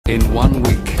In 1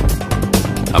 week,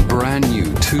 a brand new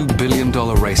 $2 billion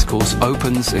racecourse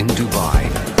opens in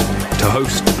Dubai to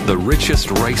host the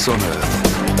richest race on Earth.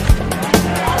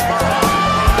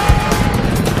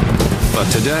 But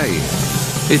today,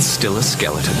 it's still a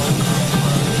skeleton.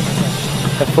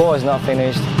 The floor is not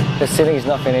finished, the ceiling is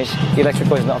not finished, the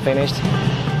electrical is not finished.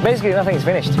 Basically, nothing is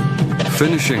finished.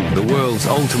 Finishing the world's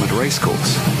ultimate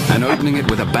racecourse and opening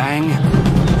it with a bang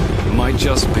might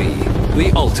just be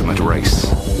the ultimate race.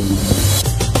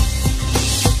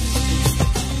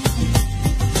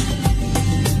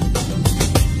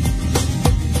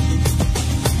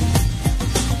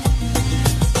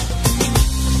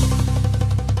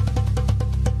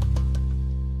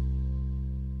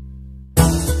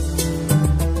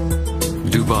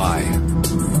 Dubai,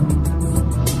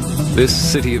 this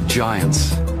city of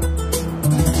giants,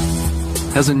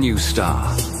 has a new star.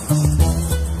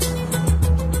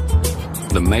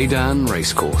 The Meydan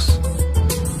Racecourse.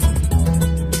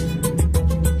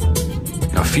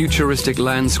 A futuristic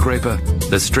landscraper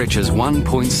that stretches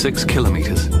 1.6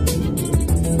 kilometers.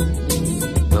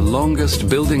 The longest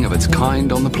building of its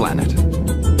kind on the planet.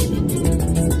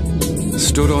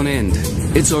 Stood on end,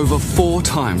 it's over 4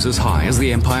 times as high as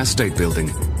the Empire State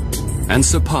Building and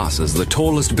surpasses the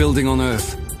tallest building on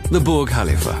Earth, the Burj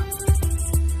Khalifa.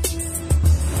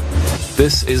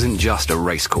 This isn't just a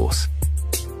racecourse.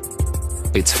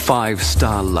 It's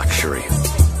 5-star luxury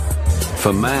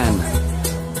for man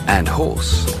and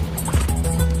horse.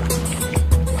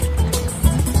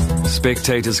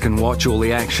 Spectators can watch all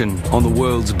the action on the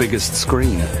world's biggest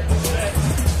screen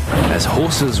as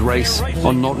horses race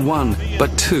on not 1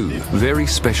 but 2 very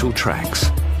special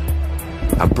tracks.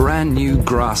 A brand new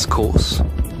grass course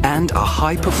and a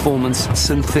high-performance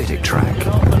synthetic track.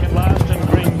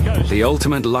 The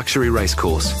ultimate luxury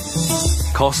racecourse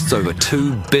costs over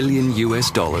 $2 billion.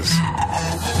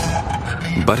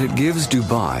 But it gives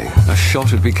Dubai a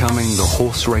shot at becoming the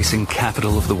horse racing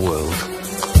capital of the world.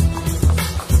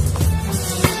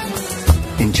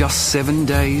 In just 7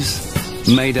 days,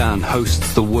 Meydan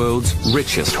hosts the world's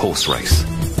richest horse race,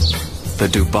 the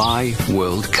Dubai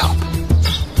World Cup.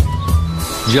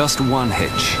 Just one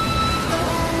hitch.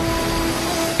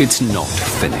 It's not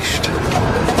finished.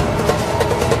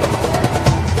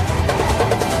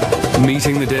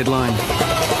 Meeting the deadline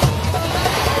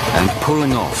and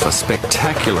pulling off a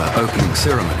spectacular opening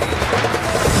ceremony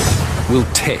will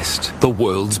test the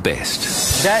world's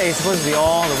best. That is supposed to be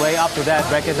all the way up to that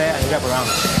bracket there and wrap around.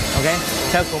 Okay?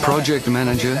 Project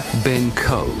manager Ben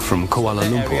Coe from Kuala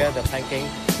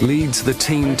Lumpur leads the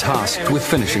team tasked with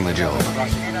finishing the job.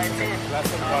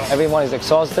 Everyone is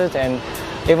exhausted and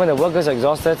even the workers are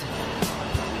exhausted.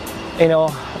 You know,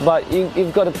 but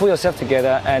you've got to pull yourself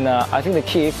together, and I think the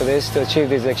key for this, to achieve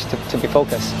this, is actually to be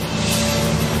focused.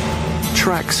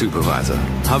 Track supervisor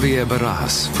Javier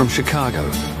Barajas from Chicago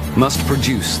must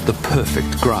produce the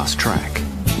perfect grass track.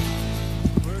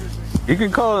 You can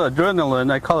call it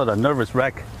adrenaline, I call it a nervous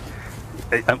wreck.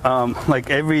 Like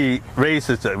every race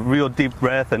is a real deep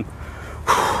breath and...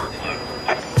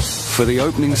 For the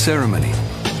opening ceremony,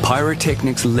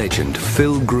 pyrotechnics legend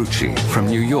Phil Grucci from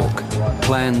New York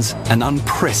plans an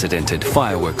unprecedented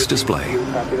fireworks display.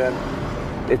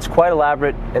 It's quite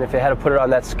elaborate, and if you had to put it on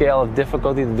that scale of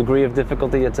difficulty, the degree of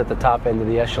difficulty, it's at the top end of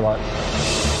the echelon.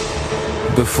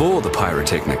 Before the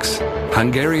pyrotechnics,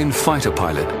 Hungarian fighter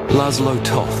pilot Laszlo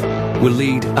Toth will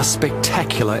lead a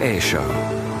spectacular air show.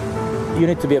 You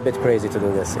need to be a bit crazy to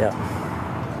do this, yeah.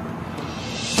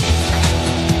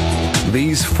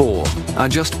 These 4 are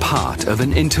just part of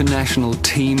an international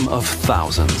team of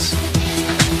thousands.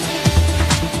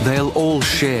 They'll all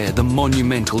share the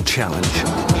monumental challenge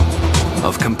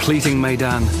of completing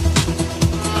Meydan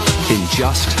in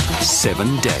just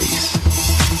 7 days.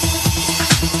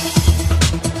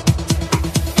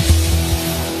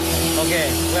 Okay,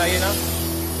 where are you now?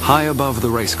 High above the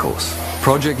racecourse,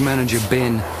 project manager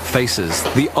Ben faces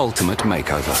the ultimate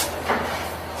makeover.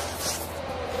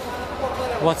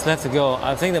 What's left to go?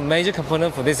 I think the major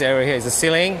component for this area here is the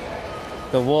ceiling,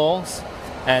 the walls,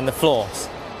 and the floors.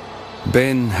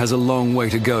 Ben has a long way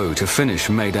to go to finish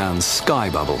Meydan's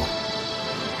sky bubble.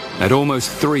 At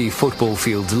almost 3 football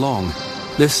fields long,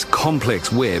 this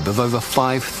complex web of over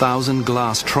 5,000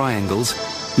 glass triangles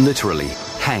literally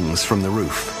hangs from the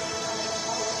roof.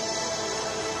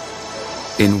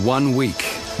 In 1 week,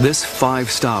 this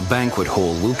 5-star banquet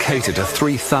hall will cater to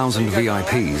 3,000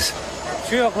 VIPs.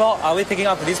 3 o'clock, are we picking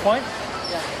up at this point?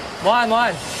 Yeah.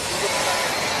 One.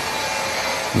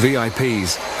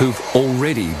 VIPs who've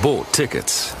already bought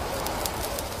tickets.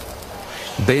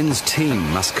 Ben's team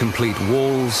must complete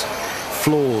walls,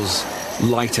 floors,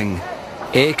 lighting,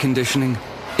 air conditioning,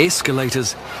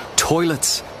 escalators,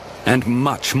 toilets, and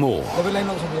much more.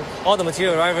 All the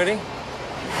material arrived already?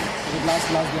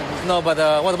 No, but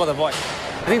what about the void?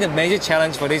 I think the major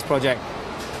challenge for this project,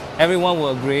 everyone will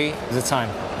agree, is the time.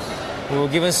 We were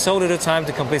given so little time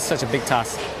to complete such a big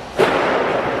task.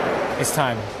 It's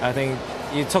time. I think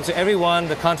you talk to everyone,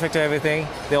 the contractor, everything,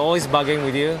 they're always bugging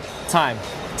with you. Time.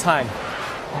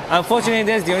 Unfortunately,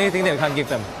 that's the only thing that we can't give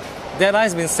them.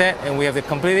 Deadline's been set and we have to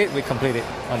complete it, we complete it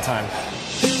on time.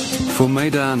 For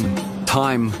Meydan,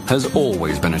 time has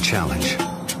always been a challenge.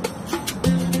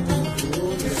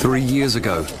 3 years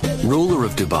ago, ruler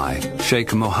of Dubai,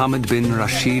 Sheikh Mohammed bin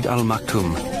Rashid Al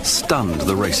Maktoum, stunned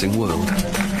the racing world.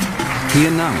 He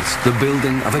announced the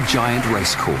building of a giant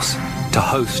racecourse to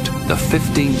host the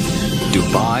 15th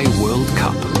Dubai World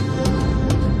Cup.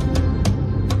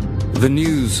 The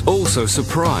news also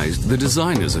surprised the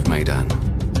designers of Meydan.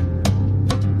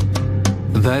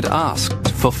 They'd asked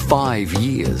for 5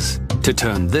 years to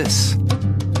turn this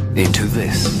into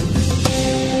this.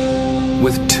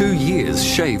 With 2 years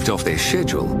shaved off their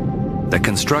schedule, the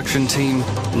construction team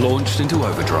launched into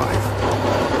overdrive.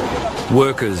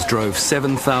 Workers drove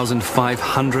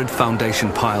 7,500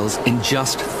 foundation piles in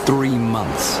just 3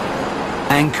 months,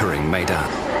 anchoring Meydan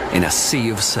in a sea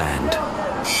of sand.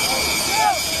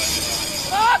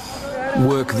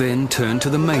 Work then turned to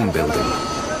the main building.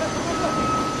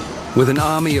 With an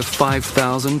army of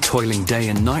 5,000 toiling day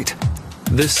and night,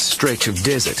 this stretch of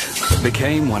desert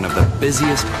became one of the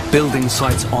busiest building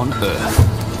sites on Earth.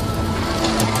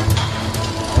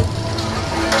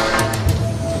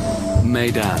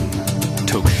 Meydan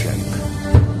took shape.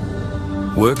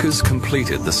 Workers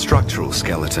completed the structural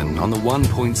skeleton on the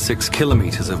 1.6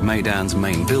 kilometers of Meydan's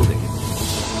main building,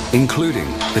 including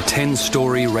the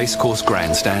 10-story racecourse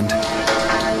grandstand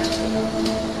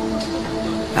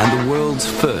and the world's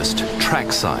first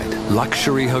trackside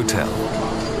luxury hotel.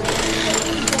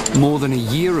 More than a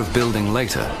year of building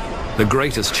later, the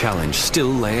greatest challenge still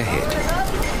lay ahead.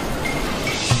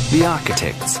 The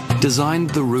architects designed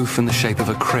the roof in the shape of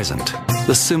a crescent,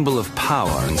 the symbol of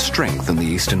power and strength in the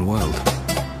Eastern world.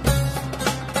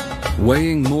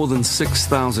 Weighing more than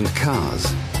 6,000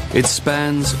 cars, it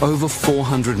spans over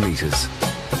 400 meters,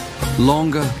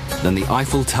 longer than the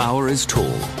Eiffel Tower is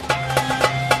tall.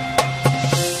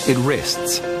 It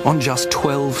rests on just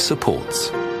 12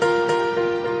 supports.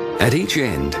 At each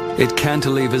end, it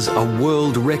cantilevers a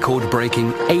world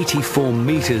record-breaking 84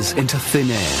 meters into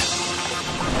thin air.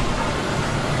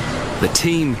 The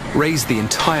team raised the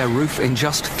entire roof in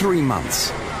just 3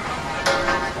 months.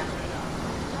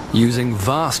 Using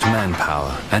vast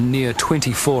manpower and near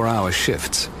 24-hour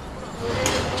shifts,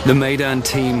 the Meydan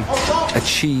team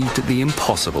achieved the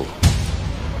impossible.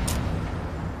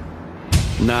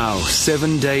 Now,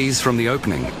 7 days from the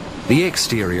opening, the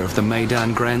exterior of the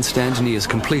Meydan grandstand nears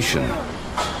completion.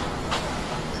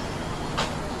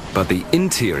 But the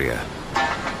interior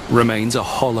remains a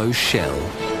hollow shell.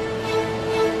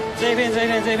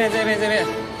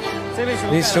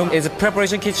 This room is a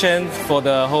preparation kitchen for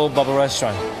the whole bubble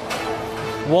restaurant.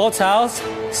 Wall tiles,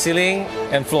 ceiling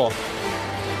and floor.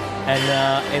 And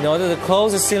in order to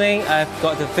close the ceiling, I've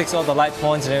got to fix all the light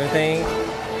points and everything.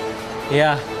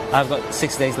 Yeah, I've got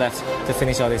 6 days left to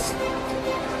finish all this.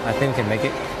 I think we can make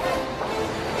it.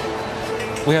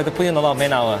 We have to put in a lot of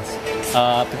man hours.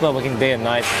 People are working day and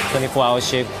night, 24-hour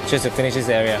shift, just to finish this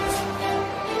area.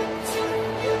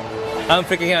 I'm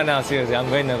freaking out now, seriously. I'm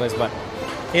very nervous, but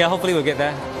yeah, hopefully we'll get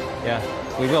there. Yeah,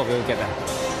 we will get there.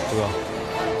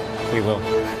 We will.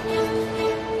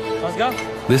 Let's go.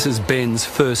 This is Ben's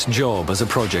first job as a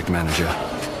project manager.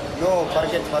 No,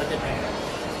 target.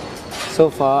 So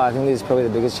far, I think this is probably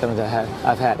the biggest challenge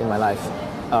I've had in my life.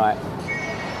 All right.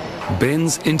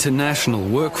 Ben's international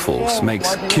workforce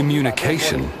makes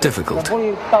communication difficult.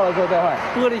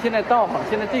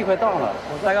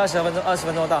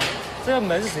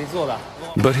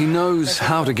 But he knows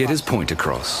how to get his point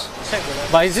across.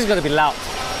 But it's just going to be loud.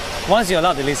 Once you're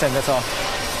allowed to listen, that's all.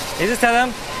 You just tell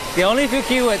them the only few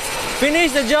keywords.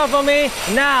 Finish the job for me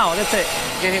now. That's it.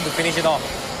 Get him to finish it off.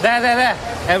 There.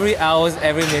 Every hours,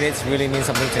 every minute really means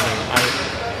something to me.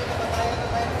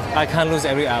 I can't lose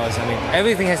every hours. I mean,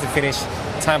 everything has to finish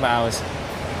time by hours.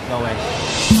 No way.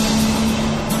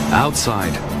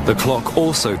 Outside, the clock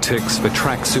also ticks for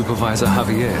track supervisor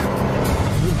Javier.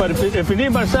 But if you need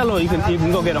Marcelo, you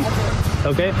can go get him.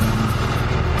 Okay?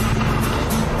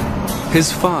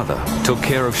 His father took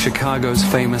care of Chicago's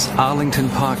famous Arlington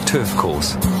Park turf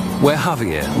course, where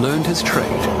Javier learned his trade.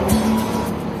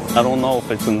 I don't know if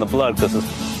it's in the blood, because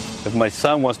if my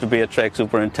son wants to be a track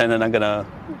superintendent, I'm going to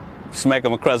smack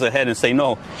him across the head and say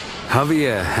no.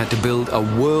 Javier had to build a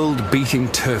world-beating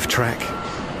turf track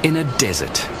in a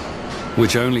desert,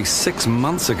 which only 6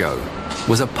 months ago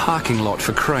was a parking lot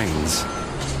for cranes.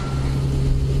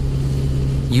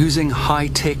 Using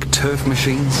high-tech turf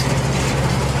machines,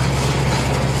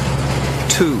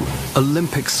 2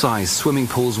 Olympic-sized swimming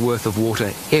pools worth of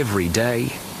water every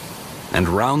day, and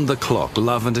round-the-clock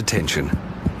love and attention,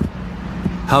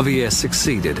 Javier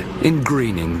succeeded in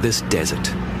greening this desert.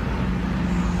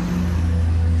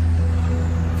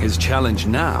 His challenge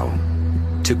now,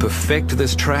 to perfect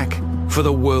this track for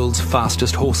the world's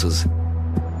fastest horses.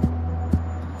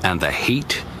 And the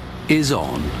heat is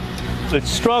on. It's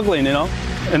struggling, you know,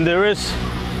 and there is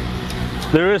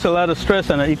a lot of stress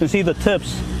on it. You can see the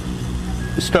tips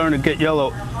starting to get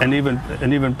yellow and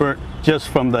even burnt just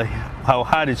from how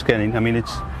hot it's getting. I mean,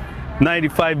 it's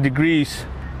 95 degrees,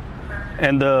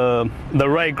 and the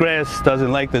right grass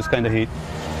doesn't like this kind of heat.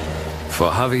 For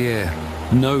Javier,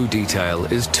 no detail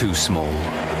is too small.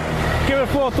 Give it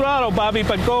full throttle, Bobby,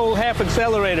 but go half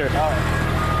accelerator.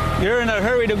 You're in a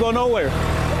hurry to go nowhere,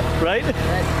 right?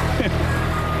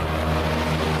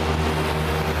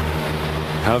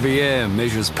 Javier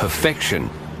measures perfection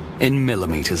in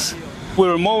millimeters. We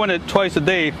were mowing it twice a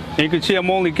day, and you can see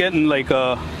I'm only getting like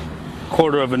a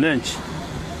 1/4 of an inch.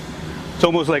 It's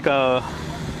almost like a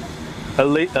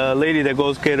lady that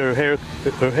goes get her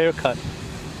hair cut,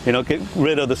 you know, get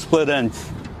rid of the split ends.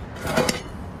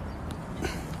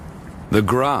 The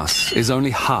grass is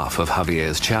only half of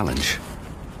Javier's challenge.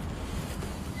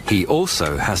 He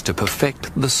also has to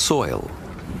perfect the soil.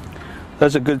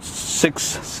 That's a good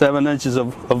 6-7 inches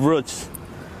of roots.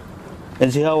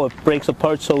 And see how it breaks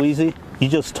apart so easy? You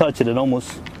just touch it, it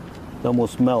almost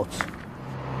melts.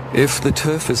 If the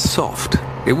turf is soft,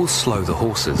 it will slow the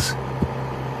horses.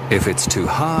 If it's too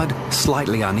hard,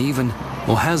 slightly uneven,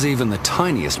 or has even the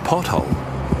tiniest pothole,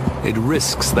 it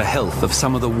risks the health of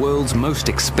some of the world's most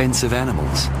expensive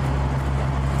animals.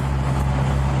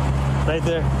 Right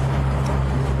there.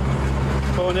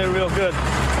 Going in real good.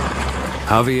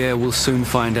 Javier will soon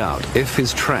find out if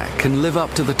his track can live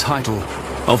up to the title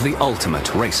of the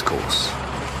ultimate racecourse.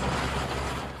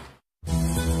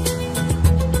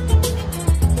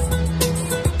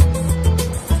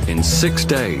 In 6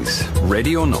 days,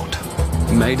 ready or not,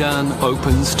 Meydan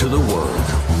opens to the world.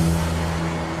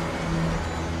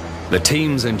 The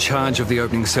teams in charge of the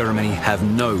opening ceremony have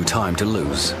no time to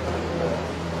lose.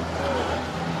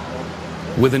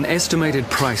 With an estimated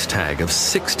price tag of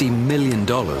 $60 million,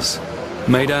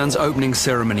 Meydan's opening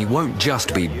ceremony won't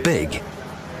just be big,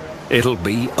 it'll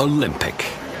be Olympic.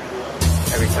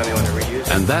 Every time you want to reuse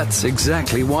it. And that's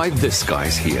exactly why this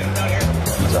guy's here.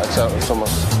 It's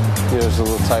almost, here's a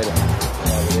little tighter.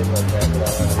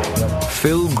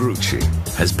 Phil Grucci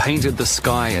has painted the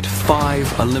sky at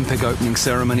 5 Olympic opening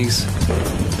ceremonies,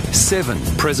 7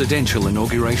 presidential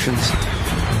inaugurations,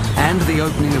 and the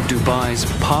opening of Dubai's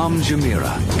Palm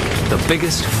Jumeirah, the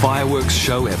biggest fireworks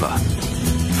show ever.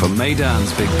 For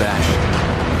Meydan's Big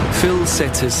Bash, Phil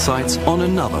sets his sights on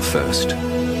another first.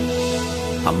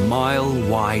 A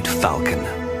mile-wide falcon,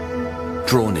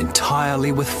 drawn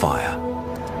entirely with fire.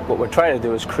 What we're trying to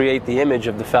do is create the image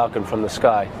of the falcon from the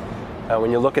sky.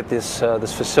 When you look at this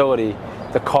facility,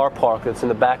 the car park that's in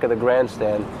the back of the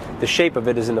grandstand, the shape of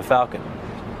it is in the falcon.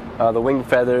 The wing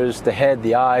feathers, the head,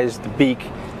 the eyes, the beak.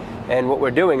 And what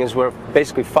we're doing is we're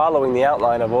basically following the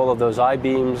outline of all of those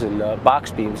I-beams and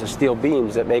box beams, the steel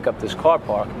beams that make up this car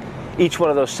park. Each one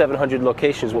of those 700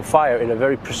 locations will fire in a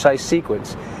very precise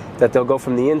sequence that they'll go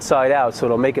from the inside out, so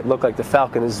it'll make it look like the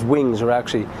falcon's wings are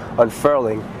actually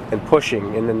unfurling and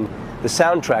pushing. And then the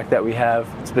soundtrack that we have,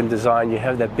 it's been designed, you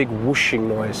have that big whooshing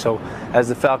noise. So as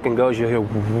the falcon goes, you'll hear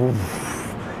whoosh.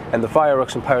 And the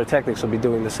fireworks and pyrotechnics will be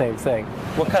doing the same thing.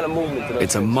 What kind of movement do those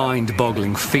It's a things have?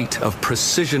 mind-boggling feat of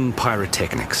precision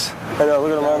pyrotechnics. I know,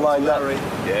 look at them all lined up.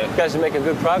 Yeah. You guys are making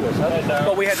good progress,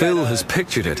 huh? Well, Phil has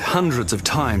pictured it hundreds of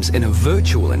times in a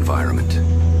virtual environment.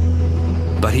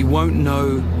 But he won't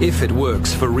know if it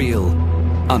works for real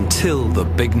until the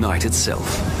big night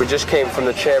itself. We just came from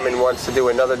the chairman wants to do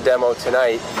another demo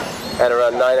tonight at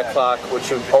around 9 o'clock,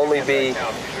 which would only be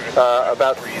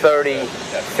about 30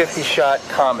 50-shot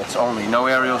comets only. No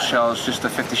aerial shells, just the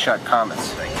 50-shot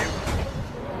comets.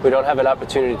 We don't have an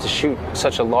opportunity to shoot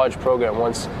such a large program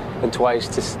once and twice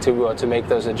to make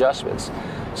those adjustments.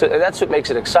 So that's what makes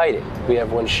it exciting. We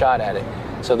have one shot at it.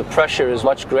 So the pressure is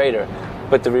much greater,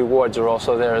 but the rewards are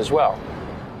also there as well.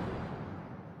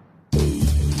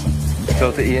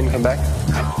 Filter Ian, come back.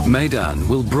 Meydan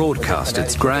will broadcast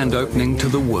its grand opening to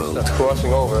the world. That's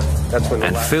crossing over. That's when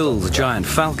And Phil's giant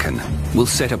falcon will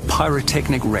set a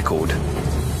pyrotechnic record.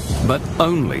 But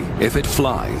only if it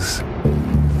flies.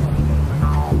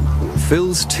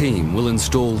 Phil's team will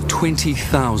install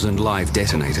 20,000 live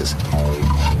detonators,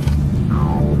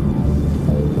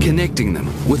 connecting them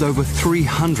with over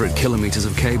 300 kilometers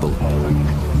of cable,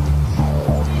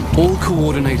 all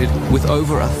coordinated with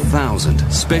over 1,000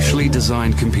 specially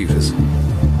designed computers.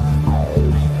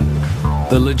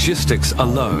 The logistics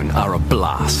alone are a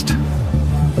blast.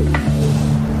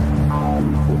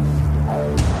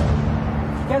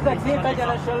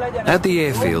 At the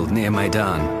airfield near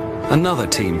Meydan, another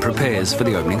team prepares for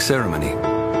the opening ceremony.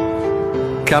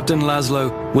 Captain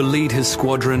Laszlo will lead his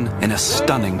squadron in a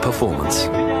stunning performance.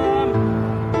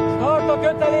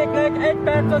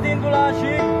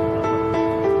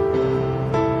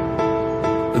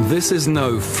 This is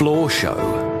no floor show.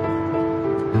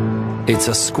 It's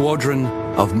a squadron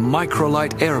of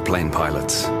microlight airplane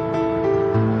pilots.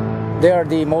 They are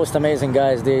the most amazing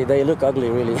guys. They look ugly,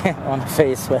 really, on the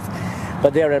face,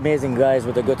 but they are amazing guys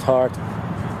with a good heart.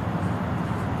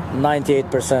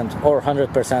 98% or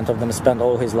 100% of them spend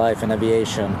all his life in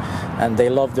aviation, and they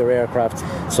love their aircraft,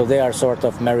 so they are sort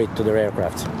of married to their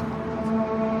aircraft.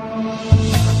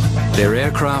 Their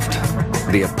aircraft,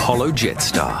 the Apollo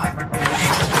Jetstar.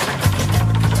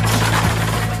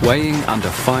 Weighing under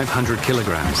 500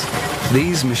 kilograms,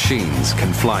 these machines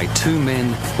can fly 2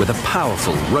 men with a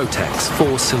powerful Rotax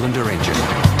 4-cylinder engine.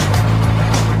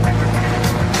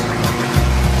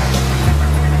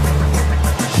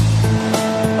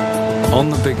 On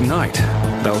the big night,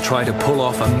 they'll try to pull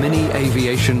off a mini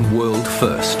aviation world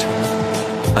first.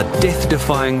 A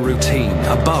death-defying routine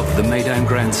above the Meydan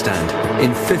grandstand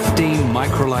in 15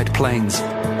 microlight planes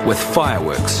with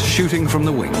fireworks shooting from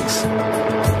the wings.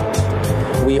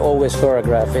 We always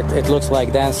choreograph it. It looks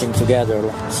like dancing together.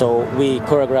 So we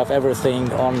choreograph everything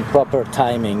on proper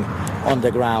timing on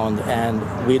the ground, and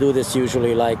we do this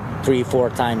usually like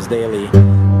 3-4 times daily.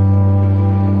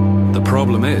 The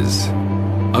problem is,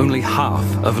 only half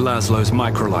of Laszlo's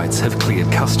microlights have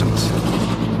cleared customs.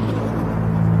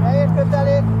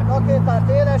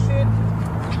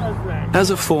 As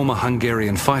a former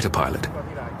Hungarian fighter pilot,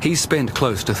 he's spent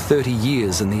close to 30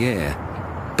 years in the air,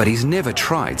 but he's never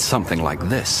tried something like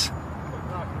this.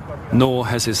 Nor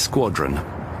has his squadron.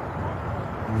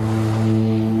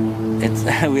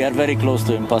 We are very close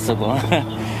to impossible.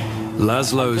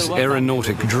 Laszlo's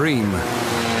aeronautic dream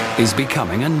is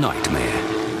becoming a nightmare.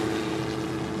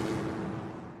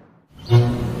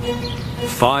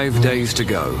 5 days to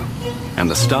go, and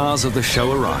the stars of the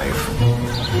show arrive.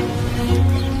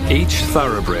 Each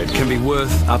thoroughbred can be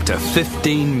worth up to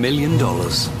 $15 million.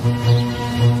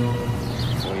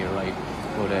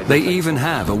 They even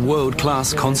have a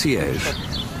world-class concierge.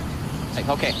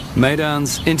 Okay.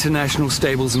 Meydan's international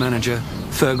stables manager,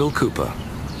 Fergal Cooper.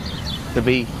 There'll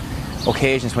be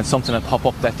occasions when something will pop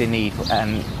up that they need,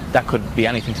 and that could be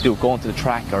anything to do with going to the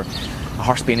track, or a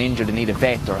horse being injured, they need a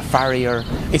vet or a farrier.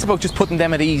 It's about just putting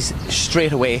them at ease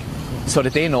straight away so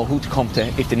that they know who to come to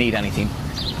if they need anything.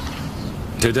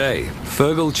 Today,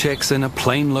 Fergal checks in a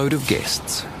plane load of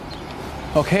guests.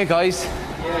 Okay, guys.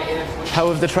 How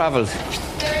have they travelled?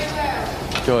 Very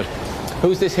well. Good.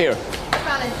 Who's this here?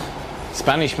 Spanish.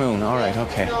 Spanish Moon, all right,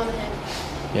 okay. No on the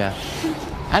head. Yeah.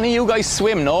 Any of you guys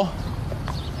swim, no?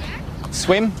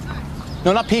 Swim?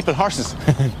 No, not people, horses.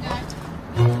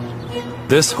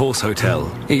 This horse hotel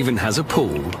even has a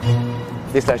pool.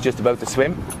 This guy's just about to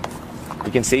swim.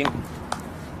 You can see him.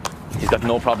 He's got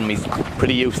no problem, he's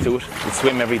pretty used to it. He'll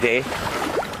swim every day.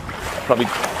 Probably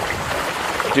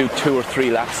do 2 or 3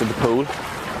 laps of the pool.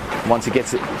 Once he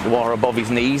gets the water above his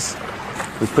knees,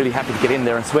 he's pretty happy to get in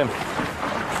there and swim.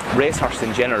 Racehorses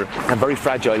in general have very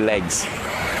fragile legs,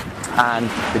 and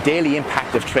the daily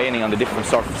impact of training on the different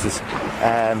surfaces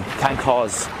can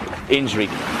cause injury,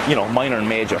 you know, minor and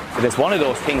major. But it's one of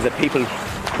those things that people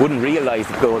wouldn't realise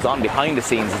that goes on behind the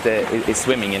scenes is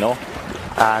swimming, you know.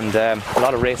 And a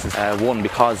lot of races won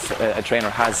because a trainer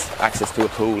has access to a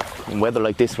pool. In weather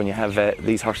like this, when you have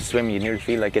these horses swimming, you nearly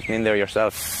feel like getting in there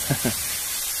yourself.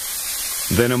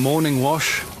 Then a morning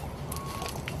wash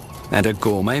and a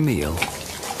gourmet meal.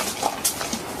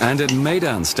 And at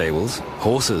Meydan stables,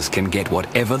 horses can get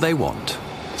whatever they want.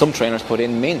 Some trainers put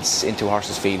in mince into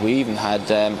horses' feed. We even had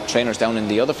trainers down in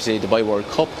the other facility, the Dubai World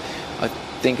Cup. I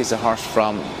think it's a horse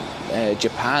from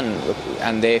Japan,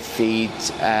 and they feed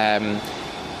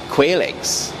quail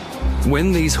eggs.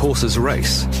 When these horses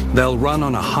race, they'll run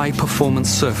on a high-performance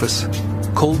surface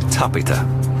called tapita.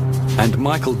 And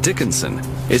Michael Dickinson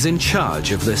is in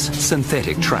charge of this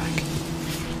synthetic track.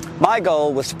 My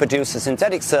goal was to produce a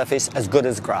synthetic surface as good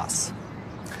as grass.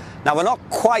 Now, we're not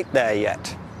quite there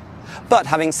yet, But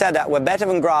having said that, we're better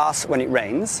than grass when it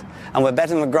rains, and we're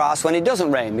better than grass when it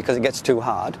doesn't rain because it gets too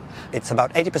hard. It's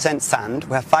about 80% sand.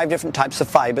 We have 5 different types of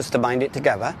fibers to bind it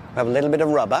together. We have a little bit of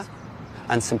rubber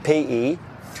and some PE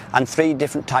and 3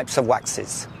 different types of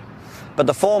waxes. But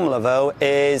the formula, though,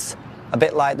 is a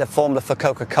bit like the formula for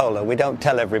Coca-Cola. We don't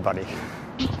tell everybody.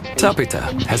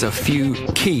 Tapeta has a few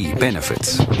key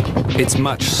benefits. It's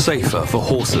much safer for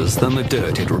horses than the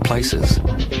dirt it replaces.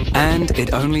 And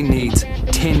it only needs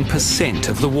 10%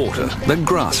 of the water that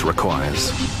grass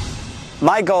requires.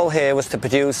 My goal here was to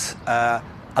produce a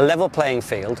level playing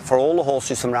field for all the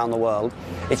horses from around the world.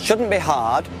 It shouldn't be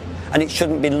hard and it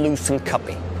shouldn't be loose and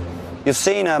cuppy. You've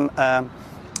seen a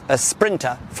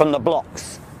sprinter from the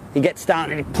blocks. He gets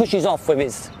down and he pushes off with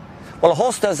his... Well, a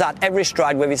horse does that every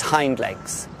stride with his hind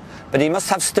legs, but he must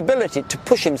have stability to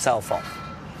push himself off.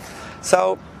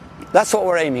 So that's what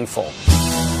we're aiming for.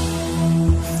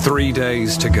 3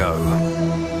 days to go.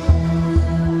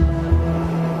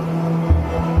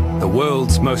 The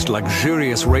world's most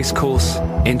luxurious racecourse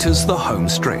enters the home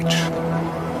stretch.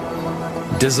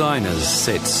 Designers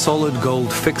set solid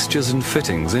gold fixtures and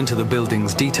fittings into the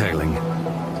building's detailing.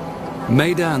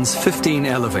 Meydan's 15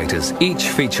 elevators each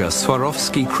feature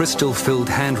Swarovski crystal-filled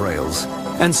handrails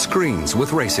and screens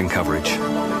with racing coverage.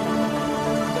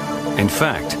 In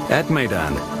fact, at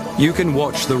Meydan, you can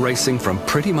watch the racing from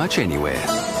pretty much anywhere.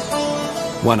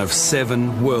 One of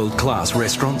 7 world-class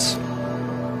restaurants,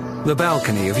 the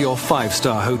balcony of your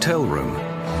 5-star hotel room,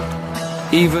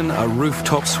 even a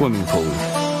rooftop swimming pool.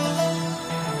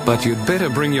 But you'd better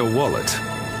bring your wallet,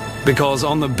 because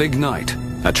on the big night,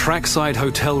 a trackside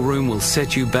hotel room will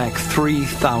set you back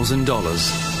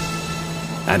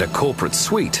 $3,000, and a corporate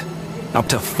suite up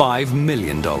to $5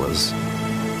 million.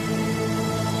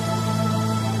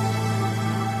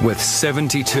 With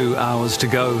 72 hours to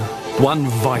go, one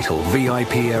vital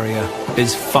VIP area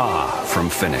is far from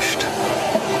finished.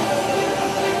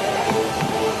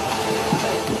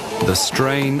 The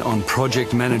strain on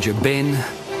project manager Ben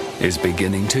is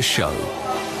beginning to show.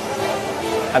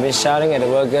 I've been shouting at the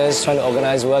workers, trying to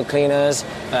organize work cleaners.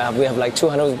 We have like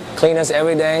 200 cleaners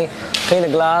every day. Clean the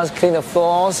glass, clean the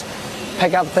floors,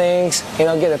 pack up things,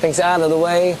 get the things out of the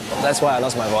way. That's why I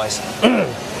lost my voice.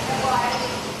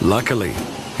 Luckily,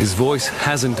 his voice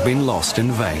hasn't been lost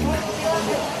in vain.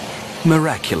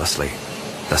 Miraculously,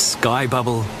 the sky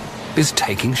bubble is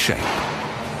taking shape.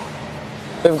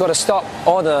 We've got to stop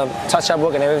all the touch-up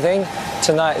work and everything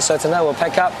tonight. So tonight we'll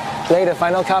pack up, lay the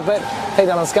final carpet, take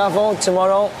down the scaffold.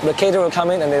 Tomorrow the caterer will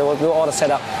come in and they will do all the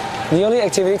setup. The only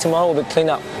activity tomorrow will be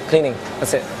cleaning.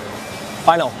 That's it.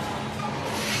 Final.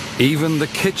 Even the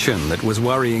kitchen that was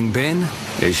worrying Ben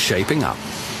is shaping up.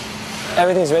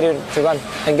 Everything's ready to run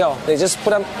and go. They just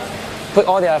put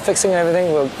all their fixing and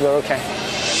everything. We're okay.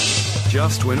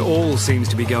 Just when all seems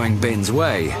to be going Ben's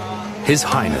way, His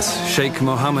Highness Sheikh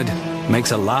Mohammed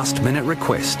makes a last-minute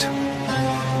request.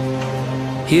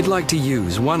 He'd like to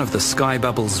use one of the Sky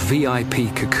Bubble's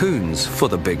VIP cocoons for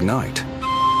the big night.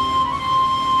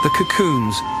 The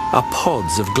cocoons are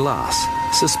pods of glass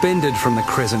suspended from the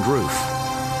crescent roof.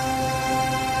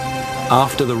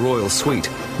 After the royal suite,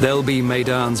 they'll be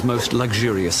Meydan's most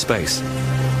luxurious space.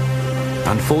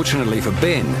 Unfortunately for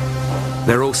Ben,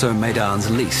 they're also Meydan's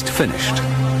least finished.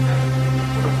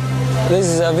 This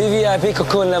is a VVIP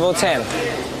cocoon level 10.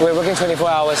 We're working 24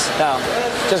 hours now,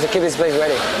 just to keep this place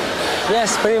ready.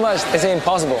 Yes, pretty much. It's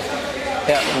impossible.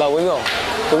 Yeah, but we will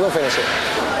finish it.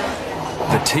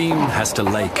 The team has to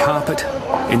lay carpet,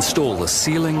 install the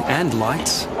ceiling and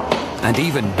lights, and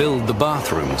even build the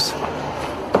bathrooms.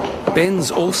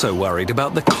 Ben's also worried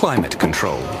about the climate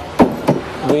control.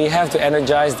 We have to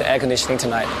energize the air conditioning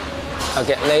tonight.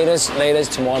 Okay,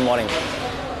 latest tomorrow morning.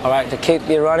 All right, to keep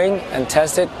it running and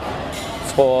test it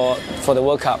for the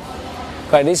World Cup.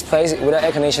 But this place, without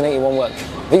air conditioning, it won't work.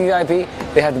 VVIP,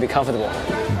 they have to be comfortable.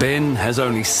 Ben has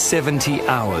only 70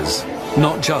 hours,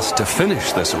 not just to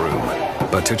finish this room,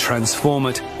 but to transform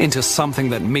it into something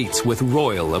that meets with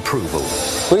royal approval.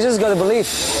 We just got to believe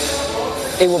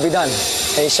it will be done,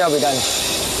 and it shall be done.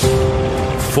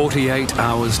 48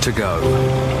 hours to go.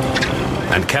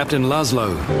 And Captain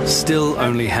Laszlo still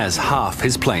only has half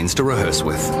his planes to rehearse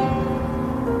with.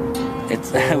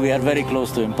 We are very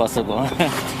close to impossible.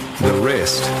 The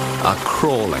rest are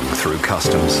crawling through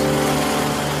customs.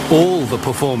 All the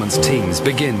performance teams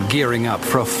begin gearing up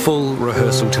for a full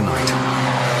rehearsal tonight.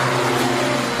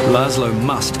 Laszlo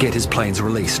must get his planes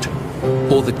released,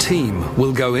 or the team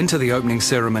will go into the opening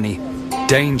ceremony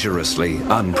dangerously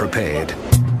unprepared.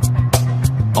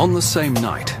 On the same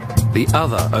night, the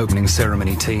other opening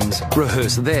ceremony teams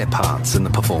rehearse their parts in the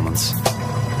performance.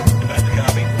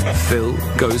 Phil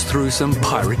goes through some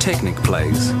pyrotechnic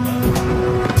plays.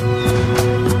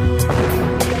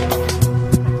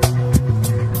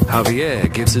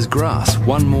 Javier gives his grass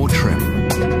one more trim.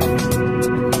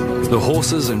 The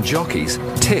horses and jockeys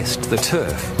test the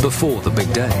turf before the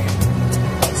big day.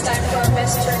 It's time for our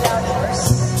best turnout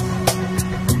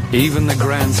horse. Even the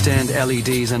grandstand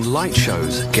LEDs and light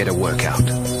shows get a workout.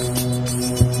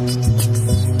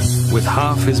 With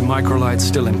half his microlights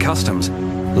still in customs,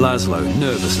 Laszlo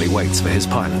nervously waits for his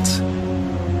pilots.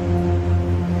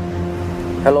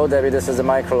 Hello, Debbie, this is the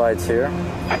microlights here.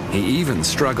 He even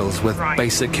struggles with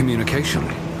basic communication.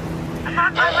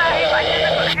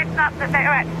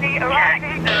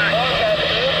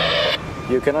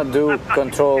 You cannot do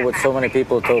control with so many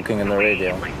people talking in the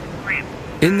radio.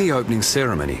 In the opening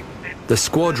ceremony, the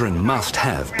squadron must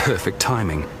have perfect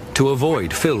timing to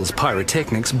avoid Phil's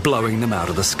pyrotechnics blowing them out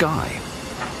of the sky.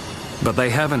 But they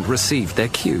haven't received their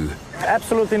cue.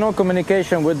 Absolutely no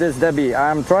communication with this, Debbie.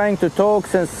 I'm trying to talk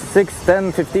since 6,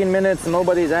 10, 15 minutes.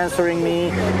 Nobody's answering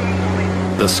me.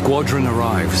 The squadron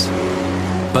arrives,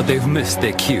 but they've missed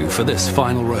their cue for this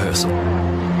final rehearsal.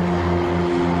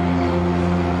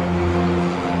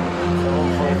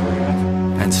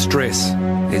 And stress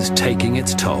is taking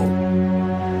its toll.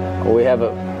 We have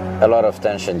a lot of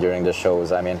tension during the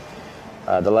shows. I mean,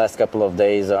 the last couple of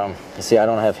days, you see, I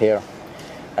don't have hair.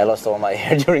 I lost all my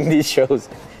hair during these shows.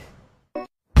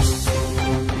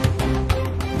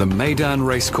 The Meydan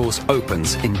Racecourse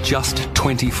opens in just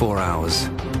 24 hours.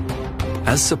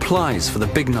 As supplies for the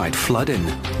big night flood in,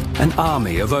 an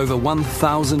army of over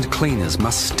 1,000 cleaners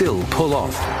must still pull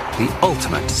off the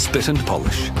ultimate spit and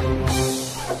polish.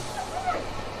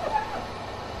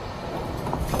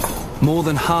 More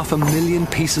than 500,000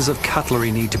 pieces of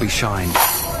cutlery need to be shined,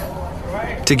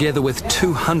 together with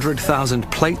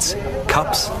 200,000 plates,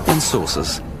 cups and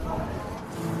saucers.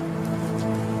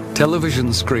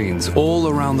 Television screens all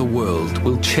around the world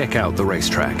will check out the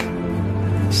racetrack.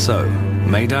 So,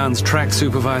 Meydan's track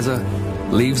supervisor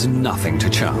leaves nothing to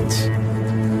chance.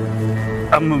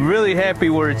 I'm really happy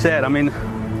where it's at. I mean,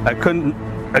 I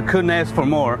couldn't ask for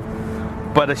more,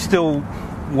 but I still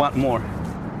want more.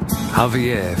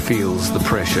 Javier feels the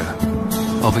pressure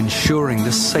of ensuring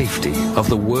the safety of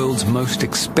the world's most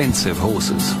expensive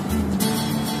horses.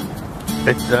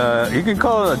 You can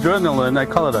call it adrenaline, I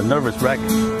call it a nervous wreck.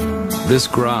 This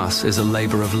grass is a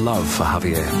labor of love for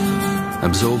Javier,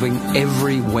 absorbing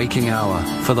every waking hour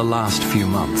for the last few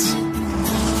months.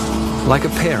 Like a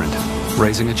parent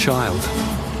raising a child.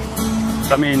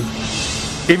 I mean,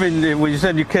 even when you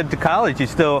send your kid to college, you're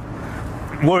still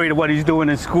worried what he's doing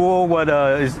in school. What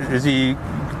is he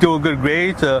doing good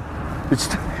grades? It's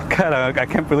kind of, I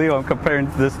can't believe I'm comparing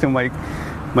this to my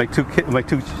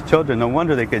two children. No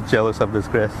wonder they get jealous of this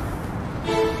grass.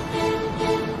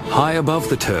 High above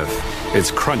the turf,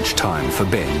 it's crunch time for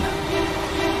Ben.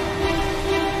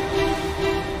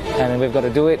 And we've got to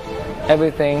do it,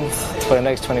 everything for the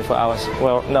next 24 hours.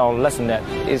 Well, no, less than that.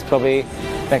 It's probably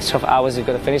next 12 hours you've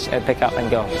got to finish and pick up and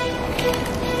go.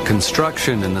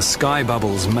 Construction in the Sky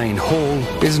Bubble's main hall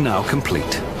is now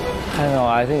complete. I don't know,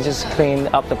 I think just clean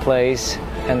up the place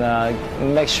and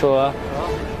make sure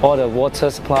all the water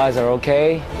supplies are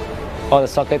okay, all the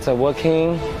sockets are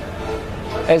working.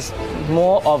 It's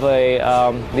more of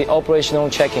the operational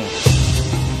checking.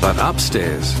 But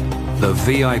upstairs, the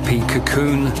VIP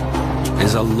cocoon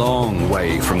is a long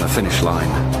way from the finish line.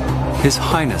 His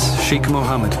Highness Sheikh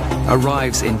Mohammed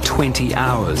arrives in 20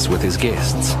 hours with his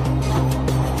guests.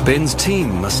 Ben's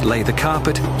team must lay the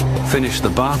carpet, finish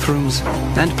the bathrooms,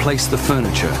 and place the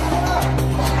furniture.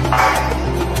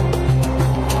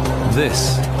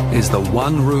 This is the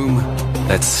one room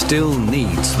that still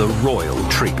needs the royal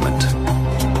treatment.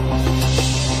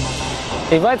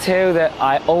 If I tell you that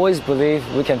I always believe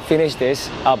we can finish this,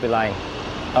 I'll be lying.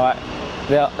 All right?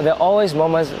 There are always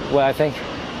moments where I think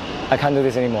I can't do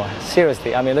this anymore.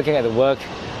 Seriously, I mean, looking at the work,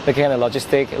 looking at the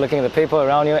logistics, looking at the people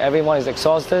around you, everyone is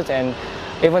exhausted, and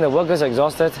even the workers are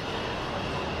exhausted.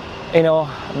 You know,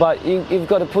 but you've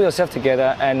got to pull yourself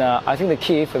together, and I think the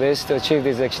key for this, to achieve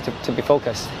this, is actually to be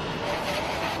focused.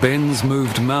 Ben's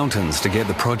moved mountains to get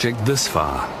the project this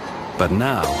far, but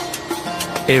now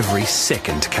every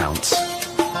second counts.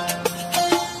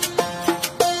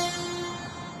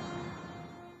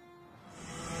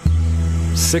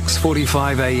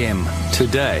 "6:45 a.m.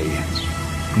 today,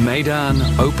 Meydan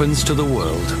opens to the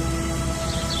world.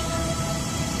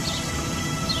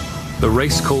 The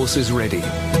racecourse is ready.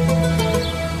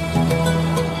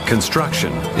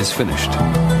 Construction is finished.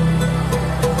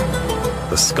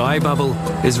 The Sky Bubble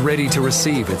is ready to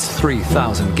receive its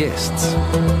 3,000 guests.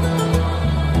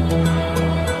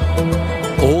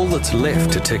 All that's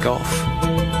left to tick off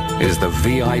is the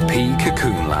VIP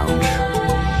Cocoon Lounge.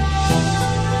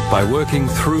 By working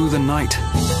through the night,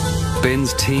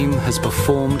 Ben's team has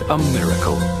performed a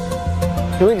miracle.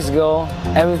 2 weeks ago,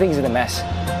 everything's in a mess,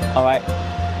 all right?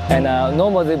 And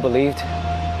nobody believed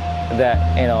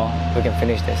that, you know, we can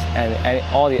finish this. And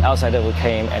all the outsiders who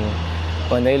came, and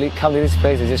when they come to this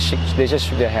place, they just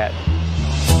shook their head.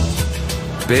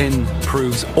 Ben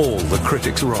proves all the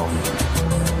critics wrong.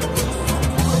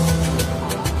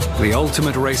 The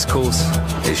ultimate racecourse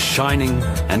is shining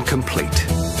and complete.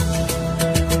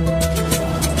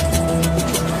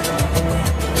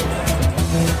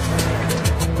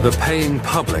 The paying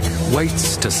public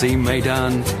waits to see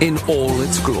Meydan in all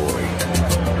its glory.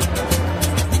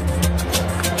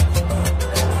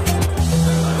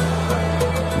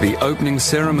 The opening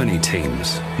ceremony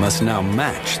teams must now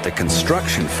match the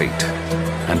construction feat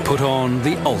and put on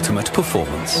the ultimate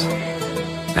performance.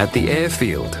 At the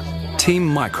airfield, Team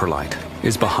Microlite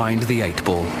is behind the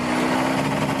 8-ball.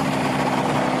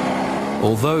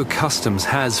 Although Customs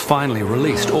has finally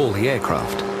released all the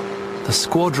aircraft, the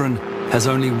squadron has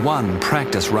only one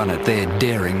practice run at their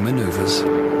daring maneuvers.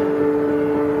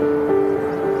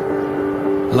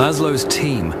 Laszlo's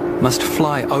team must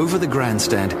fly over the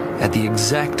grandstand at the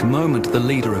exact moment the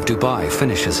leader of Dubai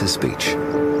finishes his speech,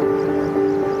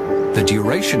 the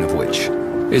duration of which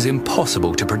is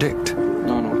impossible to predict.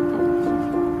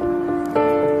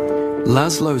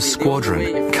 Laszlo's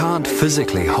squadron can't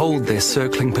physically hold their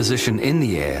circling position in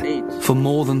the air for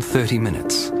more than 30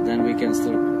 minutes. Then we can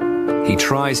still... He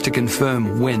tries to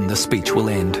confirm when the speech will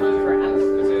end.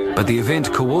 But the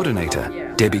event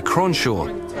coordinator, Debbie Cronshaw,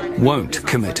 won't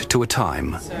commit to a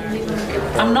time.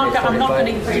 I'm not going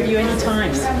to give you any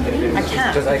times. I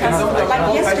can't. Like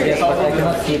yesterday. But I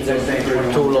cannot keep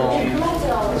them too long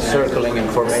circling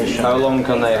information. How long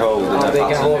can they hold? They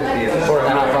can hold 4.5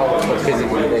 hours, but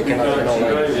physically they cannot,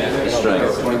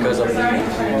 because of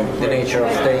the nature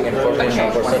of staying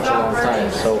information for such a long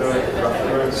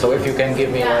time. So if you can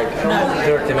give me like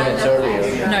 30 minutes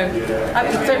earlier. No.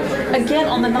 Again,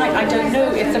 on the night, I don't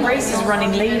know if the race is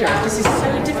running later. This is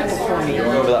so difficult for me.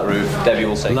 Over that roof, Debbie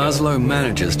will say. Laszlo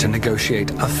manages to negotiate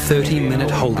a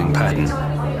 30-minute holding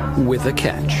pattern with a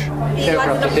catch.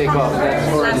 Aircraft to take off.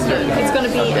 It's going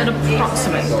to be an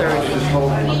approximate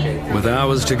 30. With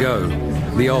hours to go,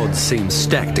 the odds seem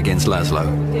stacked against Laszlo.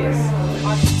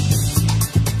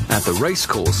 At the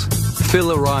racecourse,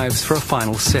 Phil arrives for a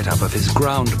final setup of his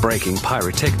groundbreaking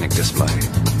pyrotechnic display.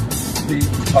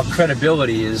 Our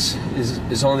credibility is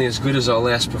only as good as our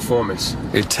last performance.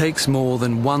 It takes more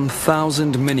than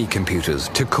 1,000 mini-computers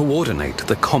to coordinate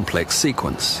the complex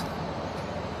sequence.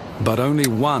 But only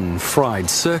one fried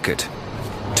circuit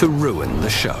to ruin the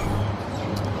show.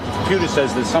 The computer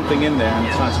says there's something in there and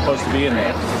it's not supposed to be in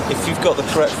there. If you've got the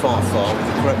correct file with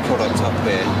the correct product up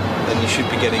here, then you should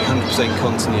be getting 100%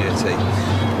 continuity.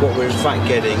 What we're in fact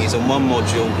getting is on one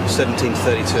module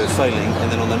 1732 is failing,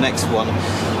 and then on the next one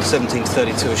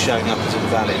 1732 is showing up as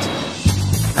invalid.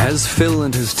 As Phil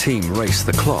and his team race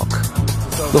the clock,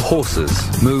 the horses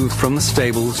move from the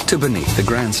stables to beneath the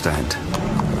grandstand.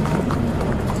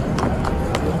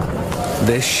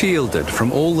 They're shielded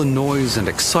from all the noise and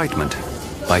excitement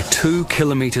by 2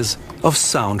 kilometers of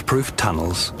soundproof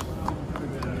tunnels.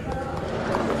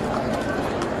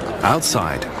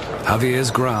 Outside,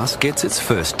 Javier's grass gets its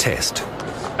first test.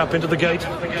 Up into the gate.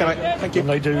 Thank you. When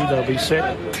they do, they'll be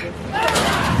set.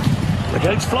 The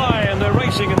gates fly and they're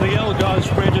racing in the Elgar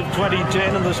sprint of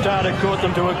 2010, and the starter caught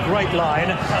them to a great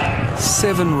line.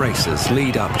 7 races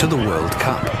lead up to the World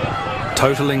Cup,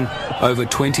 totaling over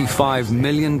 $25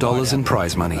 million in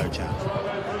prize money.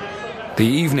 The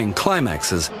evening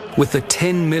climaxes with the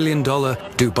 $10 million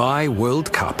Dubai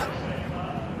World Cup,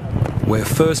 where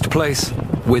first place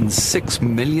wins $6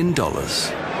 million.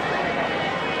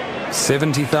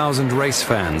 70,000 race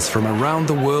fans from around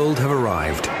the world have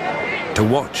arrived to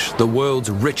watch the world's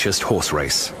richest horse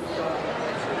race,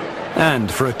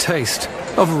 and for a taste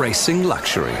of racing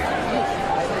luxury.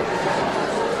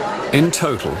 In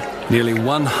total, nearly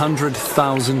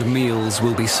 100,000 meals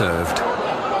will be served.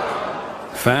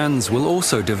 Fans will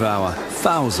also devour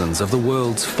thousands of the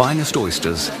world's finest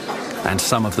oysters and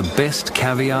some of the best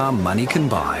caviar money can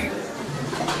buy.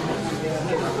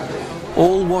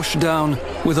 All washed down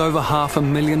with over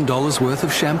 $500,000 worth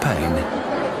of champagne.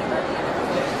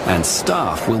 And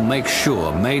staff will make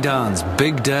sure Meydan's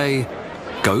big day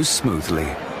goes smoothly.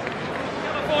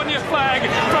 California flag,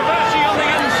 Traversy on the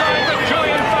inside, but Joy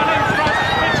and Fun in front.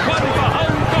 It's one for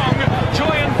Hong Kong.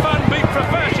 Joy and Fun beat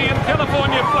Traversy and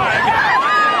California flag.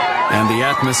 And the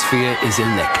atmosphere is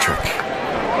electric.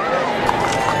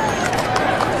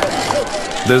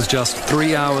 There's just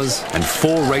 3 hours and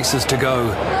 4 races to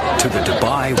go to the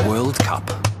Dubai World Cup.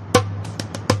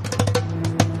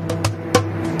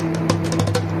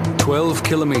 12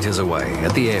 kilometers away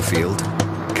at the airfield,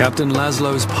 Captain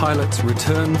Laszlo's pilots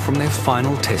return from their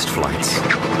final test flights.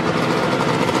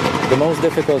 The most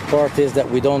difficult part is that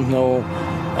we don't know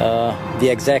the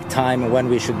exact time when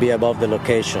we should be above the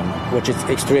location, which is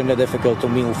extremely difficult to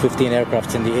move 15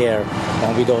 aircrafts in the air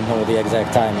when we don't know the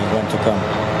exact timing when to come.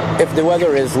 If the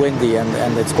weather is windy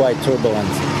and it's quite turbulent,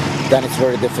 then it's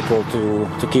very difficult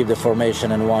to keep the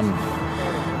formation in one.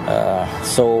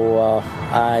 So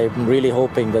I'm really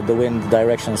hoping that the wind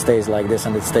direction stays like this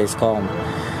and it stays calm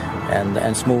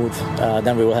and smooth.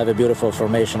 Then we will have a beautiful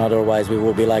formation. Otherwise, we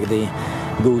will be like the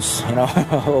goose, you know,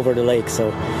 over the lake.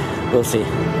 So we'll see.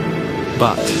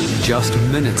 But just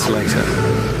minutes later,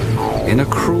 in a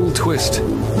cruel twist,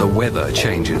 the weather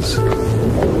changes.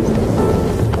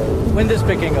 Wind is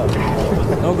picking up.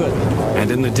 No good.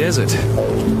 And in the desert,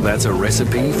 that's a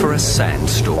recipe for a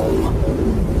sandstorm.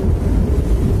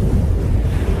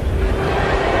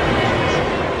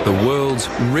 The world's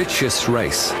richest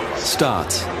race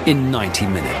starts in 90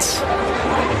 minutes.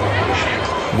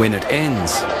 When it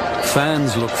ends,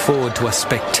 fans look forward to a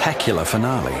spectacular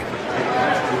finale.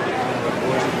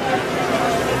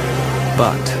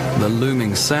 But the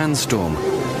looming sandstorm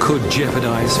could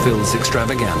jeopardize Phil's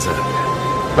extravaganza.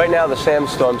 Right now, the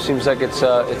sandstorm seems like it's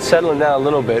settling down a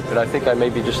little bit, but I think I may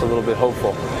be just a little bit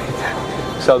hopeful.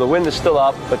 So the wind is still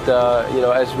up, but you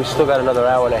know, as we still got another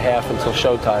hour and a half until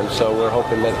showtime, so we're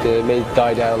hoping that it may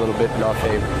die down a little bit in our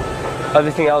favor.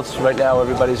 Everything else right now,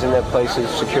 everybody's in their places,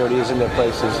 security is in their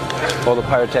places, all the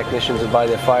pyrotechnicians are by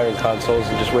their firing consoles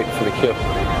and just waiting for the cue.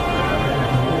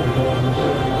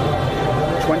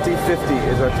 2050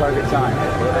 is our target time.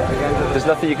 There's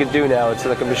nothing you can do now. It's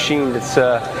like a machine that's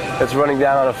running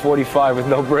down on a 45 with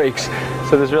no brakes.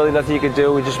 So there's really nothing you can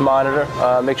do. We just monitor,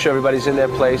 make sure everybody's in their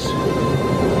place.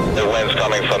 The wind's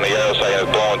coming from the air side and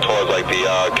it's blowing towards like the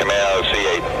Canal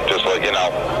C8, just like, you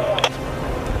know.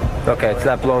 Okay, it's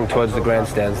not blowing towards the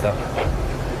grandstands though.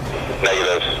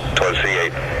 Negative, towards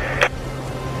C8.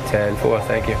 10-4,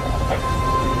 thank you.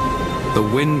 The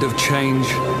wind of change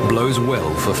blows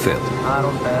well for Phil.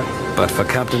 But for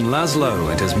Captain Laszlo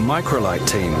and his microlight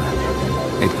team,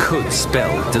 it could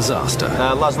spell disaster.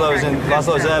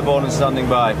 Laszlo's airborne and standing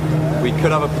by. We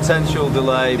could have a potential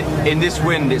delay. In this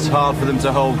wind, it's hard for them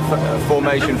to hold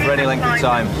formation for any length of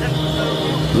time.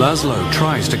 Laszlo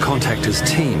tries to contact his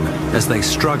team as they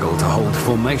struggle to hold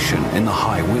formation in the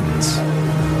high winds.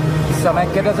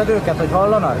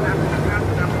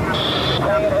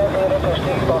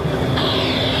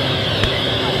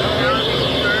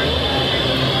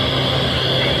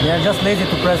 They are just lazy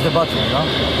to press the button, you know,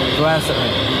 to answer me.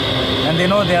 And they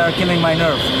know they are killing my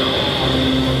nerves.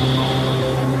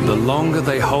 The longer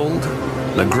they hold,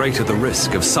 the greater the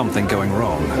risk of something going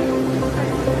wrong.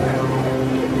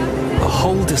 The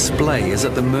whole display is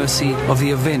at the mercy of the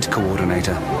event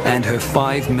coordinator and her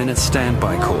 5-minute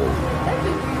standby call.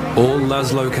 All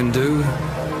Laszlo can do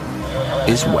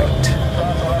is wait.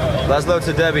 Laszlo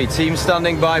to Debbie, team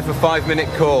standing by for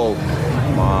 5-minute call.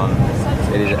 Come on.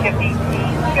 It is.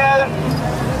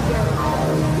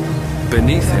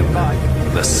 Beneath him,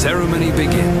 the ceremony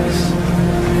begins.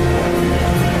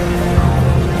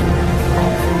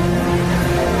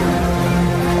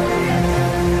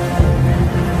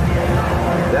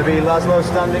 Debbie, Laszlo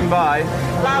standing by.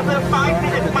 Laszlo, 5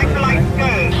 minutes, microlights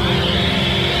go.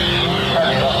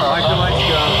 Microlights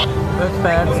go. Good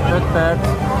pads.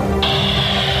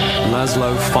 Laszlo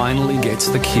finally gets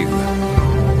the cue,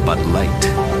 but late.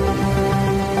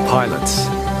 Pilots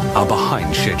are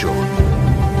behind schedule.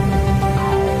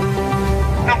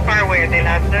 How far away are they,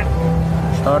 Laszlo?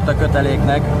 Start a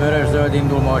köteléknek, vörös-zöld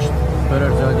indul most.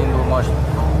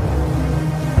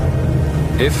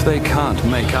 If they can't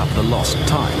make up the lost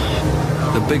time,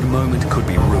 the big moment could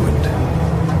be ruined.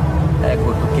 This is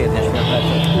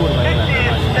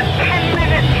the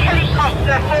 10-minute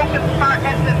helicopter focus start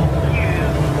engine queue.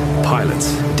 Pilots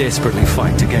desperately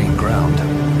fight to gain ground.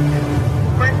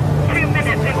 We're 2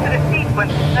 minutes into the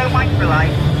sequence, no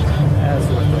microlight.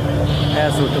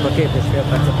 Elszúrtuk a 2,5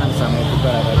 percet, nem számoltuk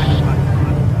bele.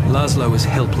 Laszlo is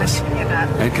helpless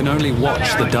and can only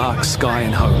watch the dark sky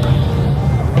and hope.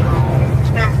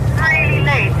 They're really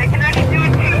late. They can only do a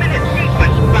 2-minute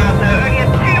sequence, Laszlo. Only a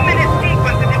 2-minute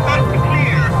sequence and it won't be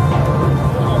clear.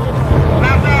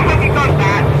 Laszlo, I hope you got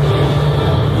that.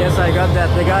 Yes, I got that.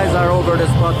 The guys are over the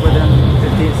spot within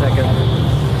 15 seconds.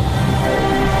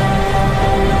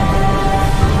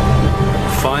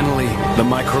 Finally, the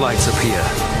microlights appear.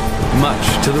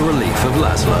 much to the relief of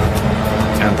Laszlo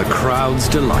and the crowd's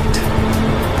delight.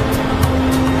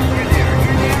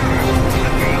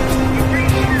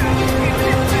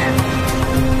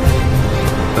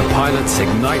 The pilots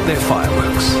ignite their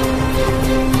fireworks.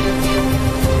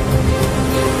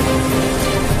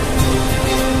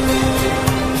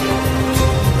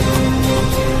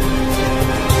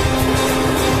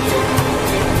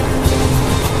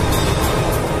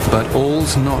 But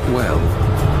all's not well.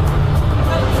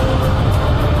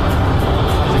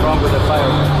 What's wrong with the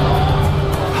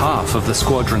fireworks? Half of the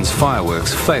squadron's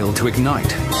fireworks fail to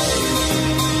ignite.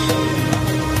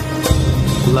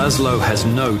 Laszlo has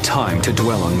no time to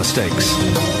dwell on mistakes.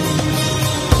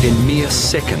 In mere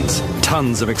seconds,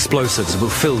 tons of explosives will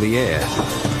fill the air,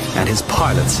 and his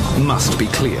pilots must be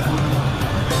clear.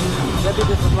 Deputy,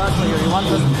 this is Laszlo here. You want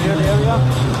us to clear the area?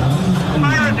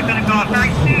 Pilots are going to go up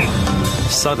very soon.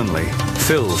 Suddenly,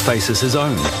 Phil faces his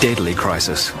own deadly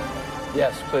crisis.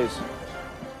 Yes, please.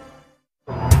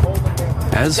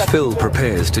 As Phil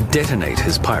prepares to detonate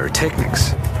his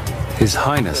pyrotechnics, His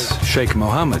Highness Sheikh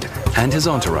Mohammed and his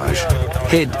entourage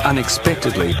head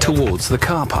unexpectedly towards the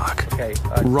car park,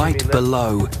 right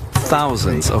below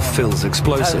thousands of Phil's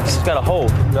explosives. It's got a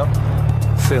hold. No.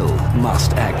 Phil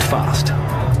must act fast.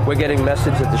 We're getting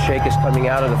message that the Sheikh is coming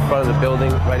out of the front of the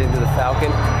building right into the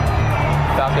Falcon.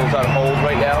 Falcon's on hold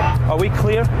right now. Are we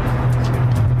clear?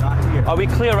 Are we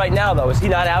clear right now, though? Is he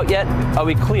not out yet? Are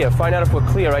we clear? Find out if we're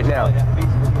clear right now.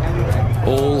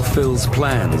 All Phil's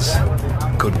plans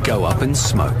could go up in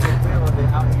smoke.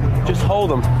 Just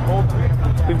hold him.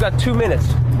 We've got 2 minutes.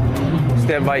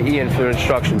 Stand by Ian for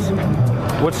instructions.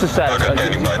 What's the status?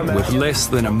 With less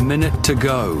than a minute to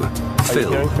go,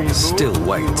 Phil still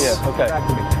waits. Yeah, okay.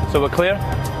 So we're clear?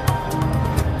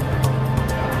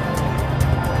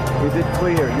 Is it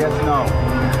clear? Yes, no.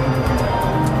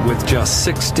 With just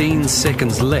 16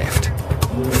 seconds left,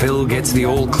 Phil gets the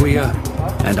all clear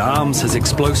and arms his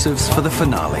explosives for the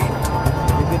finale.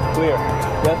 Is it clear?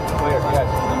 Yes, clear, yes.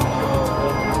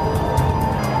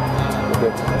 Go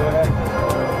ahead.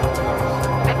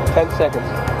 10 seconds.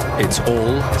 It's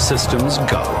all systems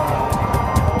go.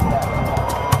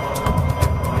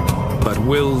 But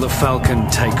will the Falcon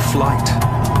take flight?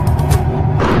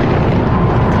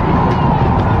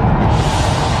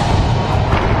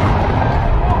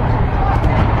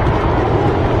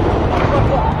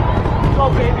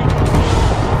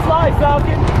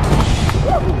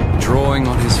 Drawing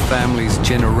on his family's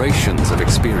generations of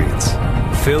experience,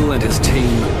 Phil and his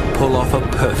team pull off a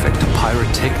perfect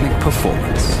pyrotechnic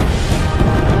performance.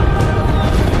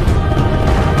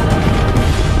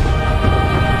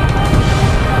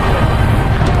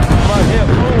 Come on, here,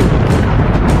 move.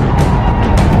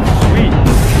 Sweet.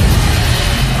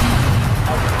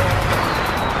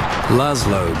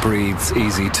 Laszlo breathes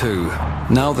easy too,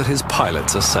 now that his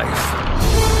pilots are safe.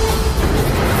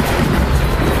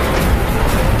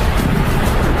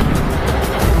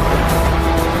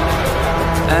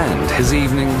 And his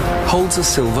evening holds a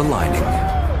silver lining.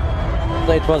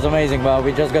 It was amazing, but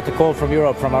we just got a call from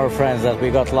Europe from our friends that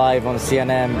we got live on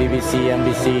CNN, BBC,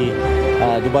 NBC,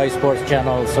 Dubai Sports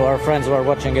Channel, so our friends were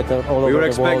watching it all over the world. We were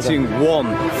expecting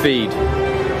one feed.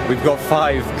 We've got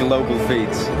 5 global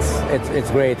feeds. It's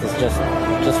great, it's just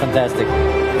fantastic.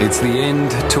 It's the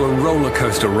end to a roller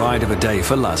coaster ride of a day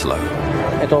for Laszlo.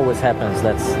 It always happens,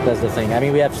 that's the thing. I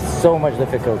mean, we have so much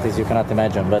difficulties you cannot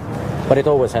imagine, but it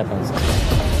always happens.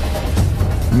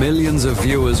 Millions of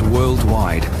viewers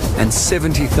worldwide and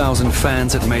 70,000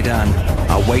 fans at Meydan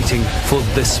are waiting for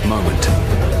this moment.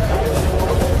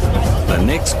 The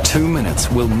next 2 minutes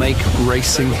will make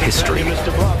racing history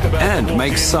and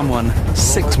make someone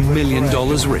 $6 million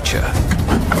richer.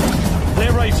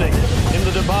 They're racing in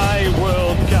the Dubai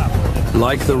World Cup.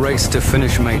 Like the race to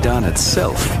finish Meydan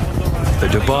itself, the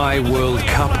Dubai World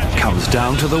Cup comes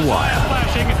down to the wire.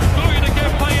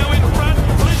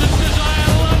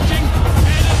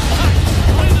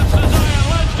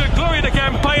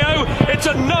 It's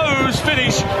a nose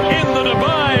finish in the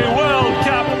Dubai World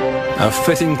Cup. A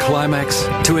fitting climax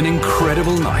to an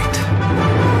incredible night.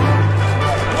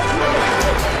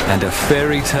 And a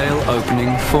fairy tale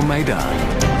opening for Meydan.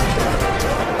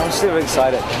 I'm still very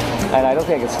excited, and I don't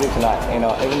think I can sleep tonight. You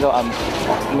know, even though I'm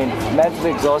mentally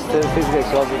exhausted, physically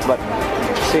exhausted, but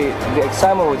see, the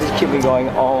excitement will just keep me going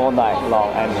all night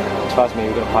long. And trust me,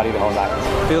 we're gonna party the whole night.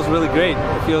 It feels really great.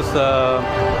 It feels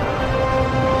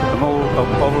I'm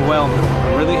overwhelmed.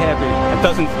 I'm really happy. It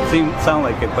doesn't sound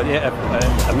like it, but yeah,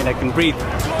 I mean, I can breathe.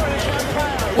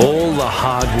 All the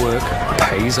hard work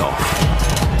pays off.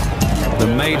 The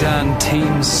Meydan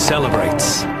team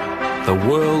celebrates the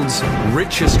world's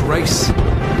richest race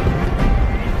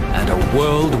and a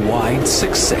worldwide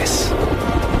success.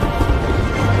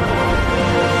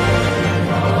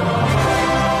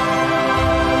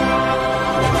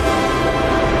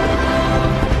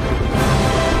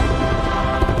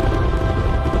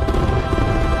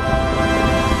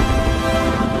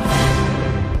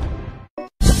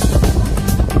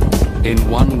 In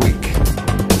 1 week,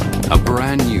 a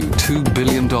brand new $2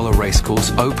 billion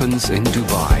racecourse opens in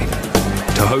Dubai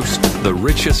to host the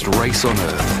richest race on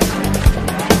Earth.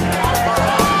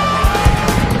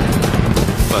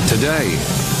 But today,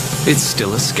 it's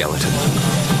still a skeleton.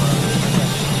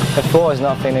 The floor is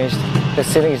not finished, the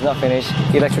ceiling is not finished,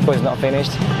 the electrical is not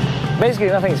finished. Basically,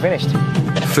 nothing is finished.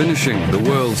 Finishing the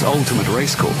world's ultimate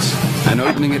racecourse and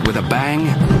opening it with a bang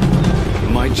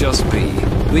might just be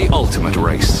the ultimate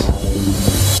race.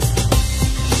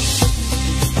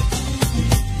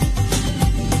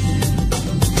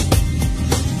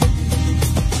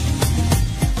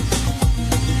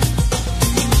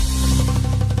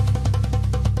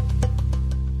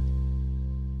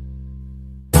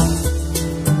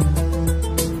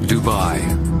 Dubai,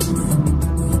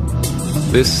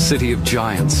 this city of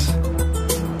giants,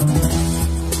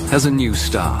 has a new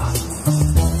star.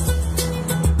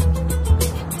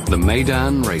 The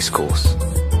Meydan Racecourse.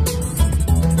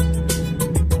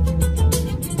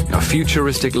 A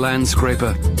futuristic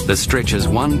landscraper that stretches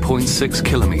 1.6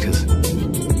 kilometers.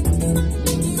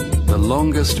 The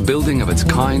longest building of its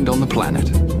kind on the planet.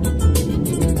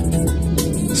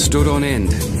 Stood on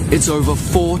end, it's over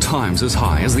 4 times as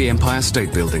high as the Empire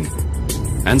State Building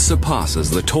and surpasses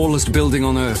the tallest building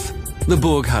on Earth, the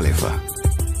Burj Khalifa.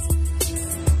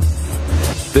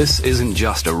 This isn't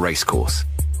just a racecourse.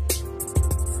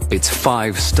 It's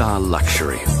 5-star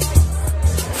luxury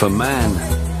for man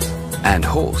and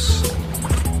horse.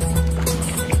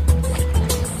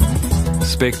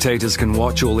 Spectators can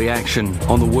watch all the action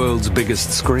on the world's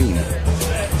biggest screen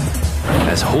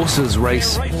as horses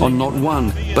race on not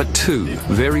one, but 2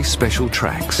 very special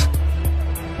tracks.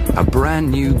 A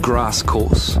brand new grass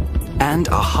course and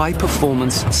a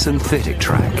high-performance synthetic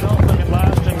track.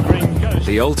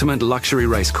 The ultimate luxury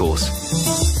racecourse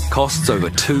costs over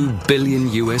 $2 billion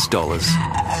US.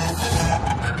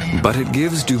 But it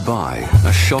gives Dubai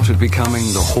a shot at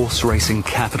becoming the horse racing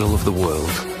capital of the world.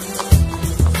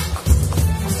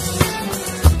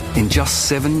 In just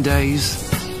 7 days,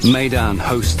 Meydan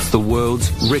hosts the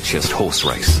world's richest horse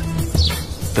race,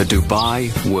 the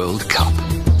Dubai World Cup.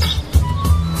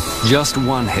 Just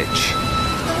one hitch.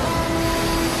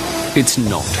 It's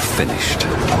not finished.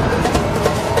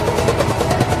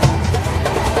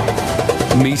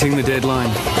 Meeting the deadline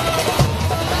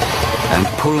and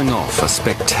pulling off a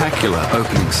spectacular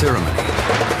opening ceremony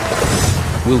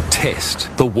will test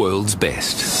the world's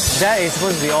best. That is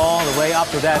supposed to be all the way up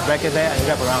to that bracket there and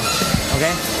wrap around.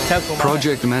 Okay?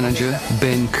 Project manager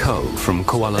Ben Coe from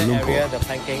Kuala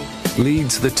Lumpur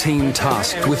leads the team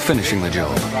tasked with finishing the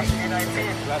job.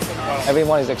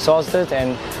 Everyone is exhausted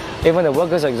and even the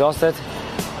workers are exhausted.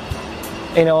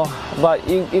 You know, but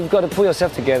you've got to pull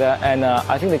yourself together, and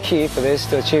I think the key for this,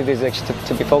 to achieve this, is actually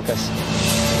to be focused.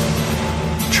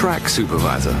 Track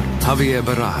supervisor Javier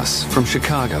Barajas from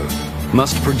Chicago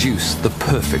must produce the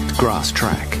perfect grass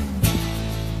track.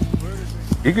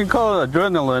 You can call it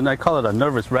adrenaline, I call it a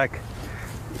nervous wreck.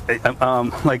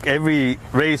 Like every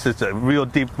race, it's a real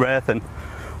deep breath and...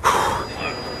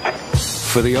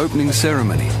 For the opening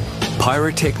ceremony,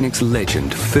 pyrotechnics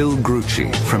legend Phil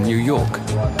Grucci from New York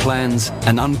plans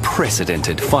an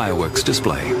unprecedented fireworks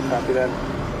display.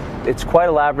 It's quite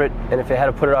elaborate, and if you had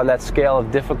to put it on that scale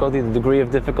of difficulty, the degree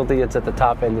of difficulty, it's at the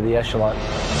top end of the echelon.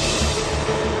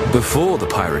 Before the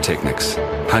pyrotechnics,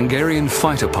 Hungarian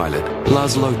fighter pilot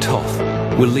Laszlo Toth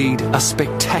will lead a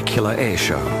spectacular air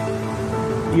show.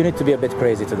 You need to be a bit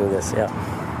crazy to do this, yeah.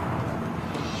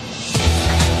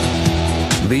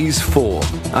 These 4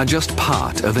 are just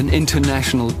part of an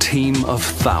international team of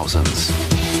thousands.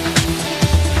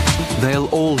 They'll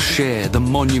all share the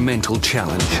monumental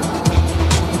challenge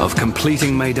of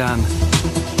completing Meydan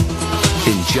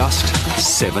in just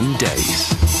 7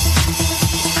 days.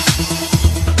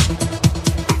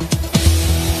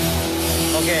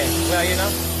 Okay, where are you now?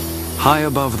 High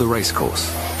above the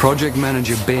racecourse, project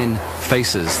manager Ben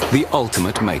faces the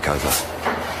ultimate makeover.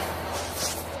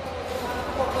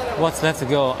 What's left to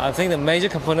go? I think the major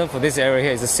component for this area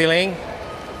here is the ceiling,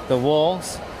 the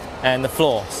walls, and the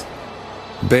floors.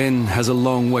 Ben has a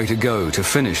long way to go to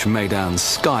finish Meydan's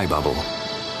sky bubble.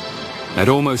 At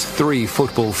almost 3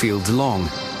 football fields long,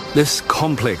 this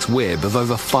complex web of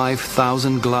over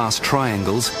 5,000 glass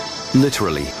triangles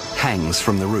literally hangs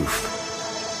from the roof.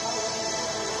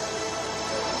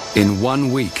 In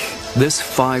 1 week, This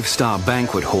 5-star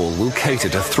banquet hall will cater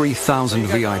to 3,000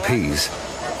 VIPs.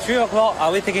 3 o'clock,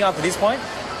 are we taking up to this point?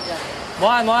 Yeah.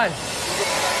 One.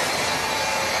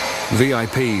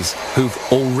 VIPs who've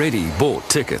already bought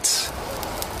tickets.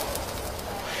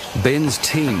 Ben's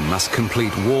team must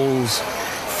complete walls,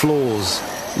 floors,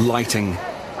 lighting,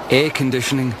 air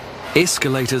conditioning,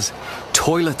 escalators,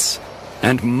 toilets,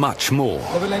 and much more.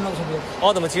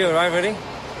 All the material arrived already?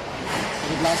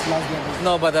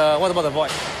 No, but what about the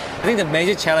void? I think the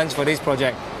major challenge for this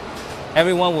project,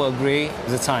 everyone will agree,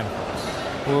 is the time.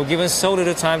 We were given so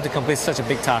little time to complete such a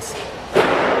big task.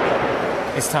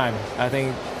 It's time. I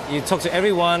think you talk to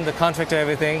everyone, the contractor,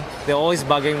 everything, they're always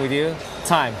bugging with you.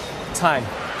 Time.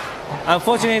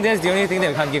 Unfortunately, that's the only thing that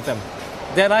we can't give them.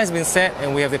 Deadline's been set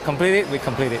and we have to complete it, we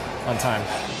complete it on time.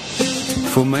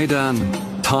 For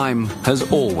Meydan, time has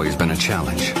always been a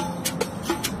challenge.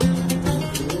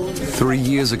 3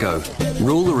 years ago,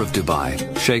 ruler of Dubai,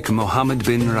 Sheikh Mohammed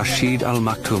bin Rashid Al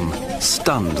Maktoum,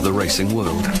 stunned the racing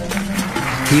world.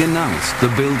 He announced the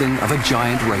building of a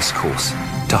giant racecourse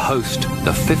to host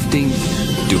the 15th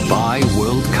Dubai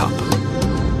World Cup.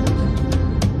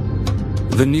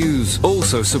 The news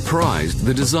also surprised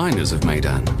the designers of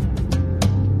Meydan.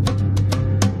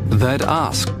 They'd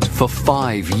asked for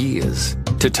 5 years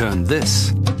to turn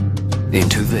this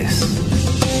into this.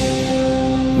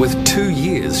 With 2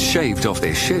 years shaved off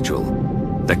their schedule,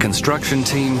 the construction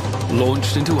team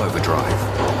launched into overdrive.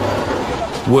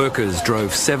 Workers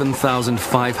drove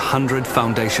 7,500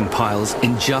 foundation piles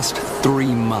in just 3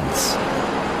 months,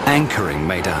 anchoring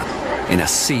Meydan in a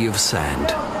sea of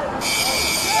sand.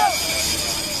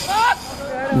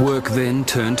 Work then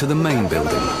turned to the main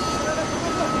building.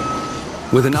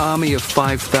 With an army of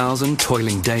 5,000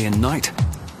 toiling day and night,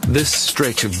 this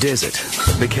stretch of desert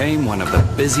became one of the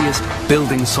busiest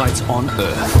building sites on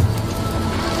Earth.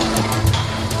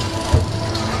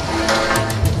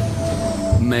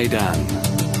 Meydan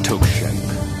took shape.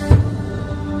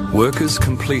 Workers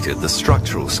completed the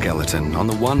structural skeleton on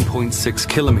the 1.6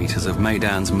 kilometers of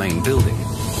Meydan's main building,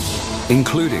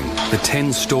 including the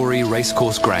 10-story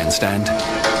racecourse grandstand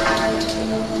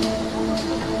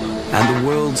and the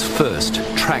world's first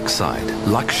trackside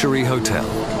luxury hotel.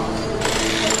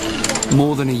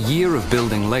 More than a year of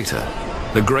building later,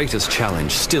 the greatest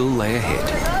challenge still lay ahead.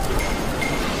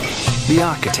 The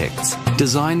architects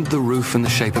designed the roof in the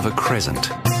shape of a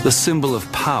crescent, the symbol of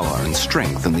power and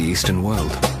strength in the Eastern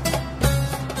world.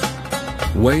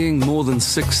 Weighing more than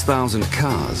 6,000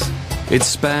 cars, it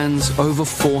spans over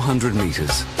 400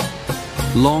 meters,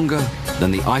 longer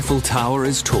than the Eiffel Tower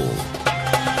is tall.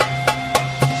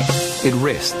 It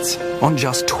rests on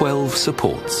just 12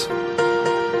 supports.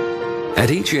 At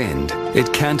each end,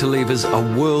 it cantilevers a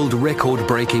world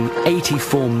record-breaking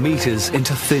 84 meters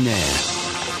into thin air.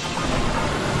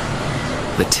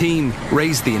 The team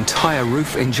raised the entire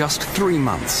roof in just 3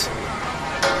 months.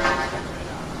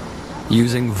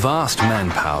 Using vast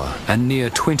manpower and near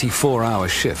 24-hour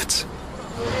shifts,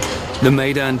 the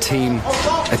Meydan team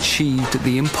achieved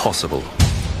the impossible.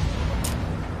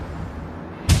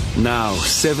 Now,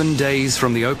 7 days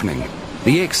from the opening,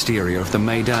 the exterior of the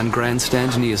Meydan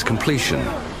grandstand nears completion.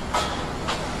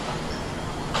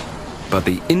 But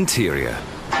the interior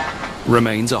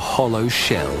remains a hollow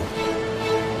shell.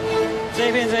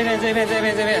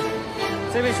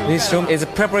 This room is a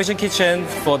preparation kitchen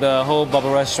for the whole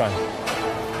bubble restaurant.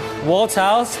 Wall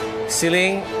tiles,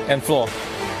 ceiling and floor.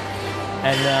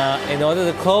 And in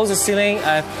order to close the ceiling,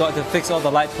 I've got to fix all the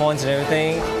light points and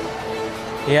everything.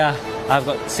 Yeah, I've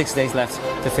got 6 days left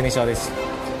to finish all this.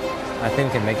 I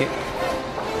think we can make it.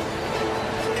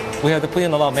 We have to put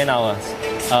in a lot of man hours.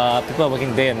 People are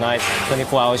working day and night,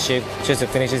 24-hour shift, just to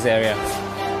finish this area.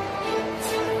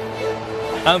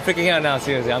 I'm freaking out now,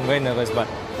 seriously. I'm very nervous, but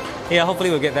yeah, hopefully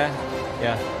we'll get there.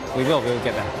 Yeah, we will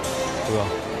get there.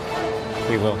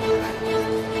 We will.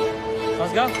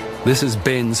 Let's go. This is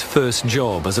Ben's first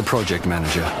job as a project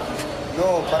manager.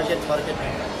 No, target.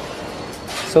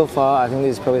 So far, I think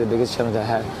this is probably the biggest challenge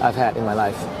I've had in my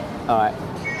life. All right.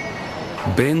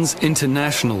 Ben's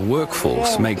international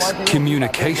workforce makes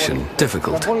communication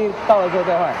difficult.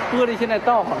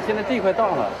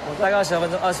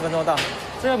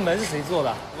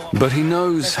 But he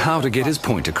knows how to get his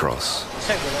point across.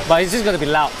 But it's just going to be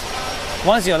loud.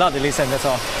 Once you're allowed to listen, that's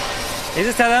all. You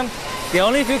just tell them the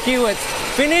only few keywords.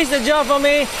 Finish the job for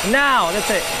me now.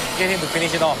 That's it. Get him to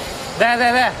finish it off.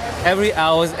 There. Every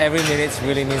hour, every minute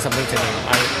really means something to me.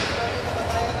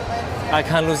 I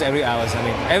can't lose every hour. I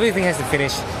mean, everything has to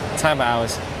finish time by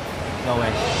hours. No way.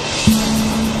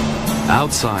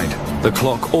 Outside, the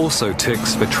clock also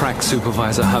ticks for track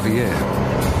supervisor Javier.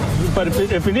 But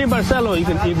if you need Marcelo, you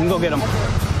can go get him.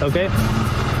 okay?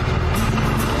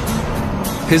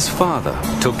 His father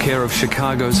took care of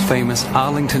Chicago's famous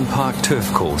Arlington Park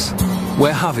turf course,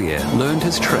 where Javier learned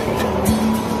his trade.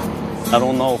 I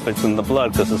don't know if it's in the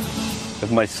blood, because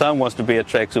if my son wants to be a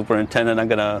track superintendent, I'm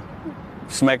gonna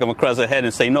smack him across the head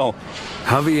and say no.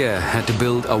 Javier had to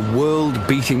build a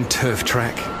world-beating turf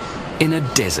track in a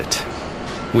desert,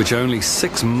 which only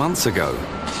 6 months ago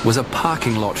was a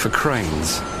parking lot for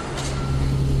cranes.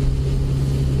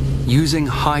 Using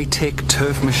high-tech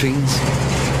turf machines,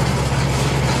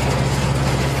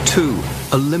 2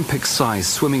 Olympic-sized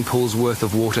swimming pools worth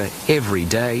of water every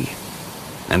day,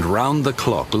 and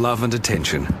round-the-clock love and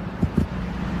attention,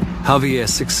 Javier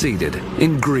succeeded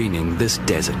in greening this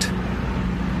desert.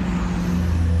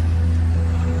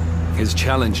 His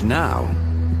challenge now,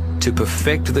 to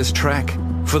perfect this track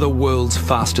for the world's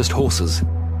fastest horses.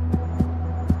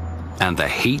 And the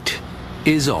heat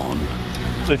is on.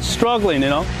 It's struggling, you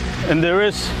know, and there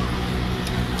is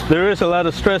a lot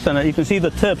of stress on it. You can see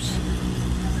the tips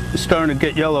starting to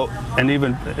get yellow and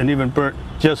even burnt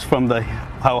just from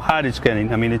how hot it's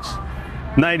getting. I mean, it's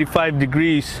 95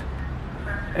 degrees,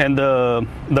 and the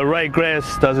right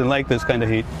grass doesn't like this kind of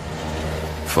heat.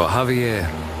 For Javier,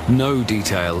 no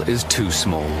detail is too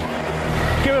small.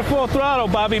 Give it full throttle,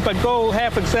 Bobby, but go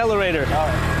half accelerator. All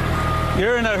right.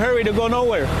 You're in a hurry to go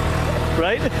nowhere,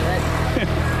 right?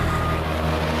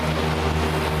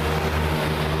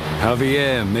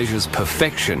 Javier measures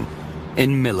perfection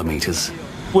in millimeters.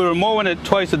 We were mowing it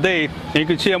twice a day, and you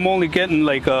can see I'm only getting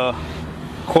like a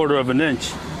 1/4 of an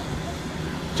inch.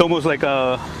 It's almost like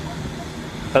a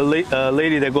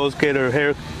lady that goes get her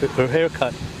hair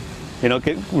cut. You know,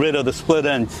 get rid of the split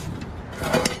ends.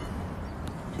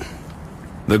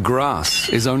 The grass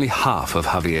is only half of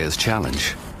Javier's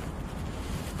challenge.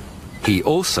 He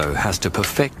also has to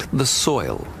perfect the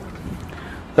soil.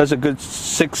 That's a good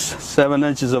 6-7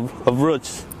 inches of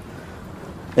roots.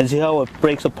 And see how it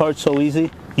breaks apart so easy?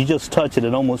 You just touch it,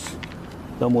 it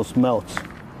almost melts.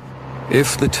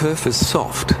 If the turf is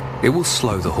soft, it will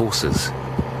slow the horses.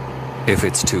 If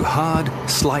it's too hard,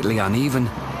 slightly uneven,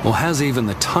 or has even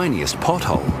the tiniest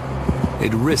pothole,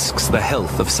 it risks the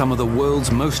health of some of the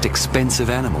world's most expensive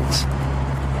animals.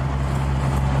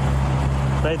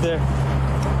 Right there.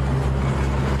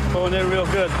 Going in real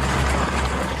good.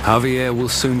 Javier will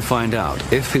soon find out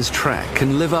if his track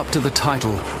can live up to the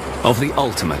title of the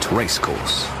ultimate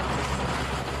racecourse.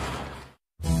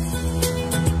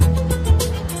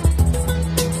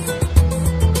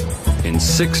 In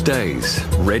 6 days,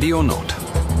 ready or not,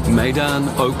 Meydan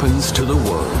opens to the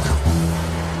world.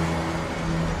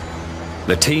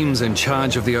 The teams in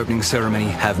charge of the opening ceremony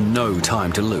have no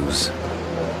time to lose.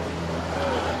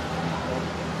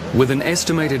 With an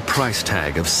estimated price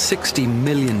tag of $60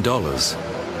 million,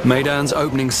 Meydan's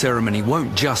opening ceremony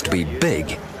won't just be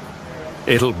big,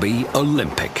 it'll be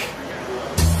Olympic.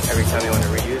 Every time you want to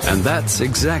reuse. And that's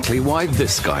exactly why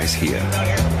this guy's here.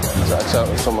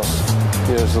 It's almost,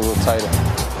 here's a little tighter.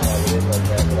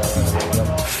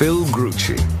 Phil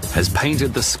Grucci has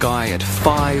painted the sky at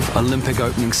 5 Olympic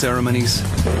opening ceremonies,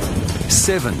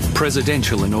 7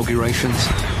 presidential inaugurations,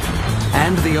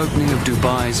 and the opening of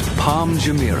Dubai's Palm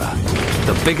Jumeirah,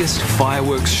 the biggest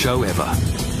fireworks show ever.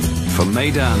 For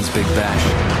Meydan's Big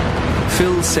Bash,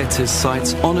 Phil sets his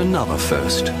sights on another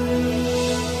first.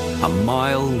 A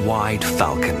mile-wide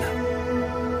falcon,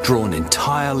 drawn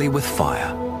entirely with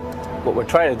fire. What we're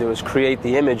trying to do is create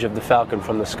the image of the falcon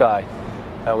from the sky.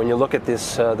 When you look at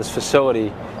this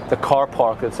facility, the car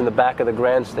park that's in the back of the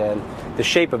grandstand, the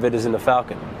shape of it is in the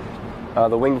falcon.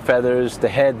 The wing feathers, the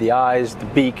head, the eyes, the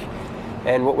beak.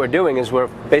 And what we're doing is we're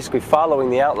basically following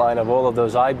the outline of all of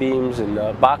those I-beams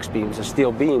and box beams, the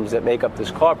steel beams that make up this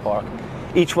car park.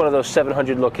 Each one of those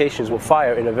 700 locations will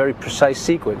fire in a very precise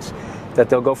sequence that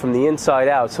they'll go from the inside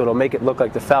out, so it'll make it look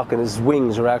like the falcon's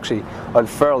wings are actually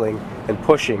unfurling and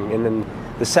pushing. And then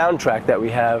the soundtrack that we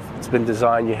have, it's been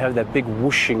designed, you have that big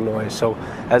whooshing noise. So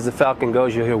as the falcon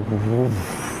goes, you'll hear whoosh.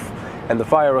 And the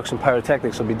fireworks and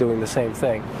pyrotechnics will be doing the same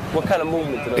thing. What kind of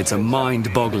movement do those It's a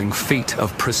mind-boggling feat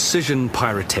of precision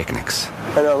pyrotechnics.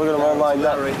 I know, look at them all lined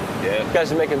up. Yeah. You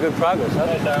guys are making good progress,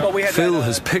 huh? Well, Phil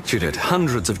has pictured it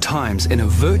hundreds of times in a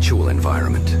virtual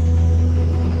environment.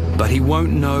 But he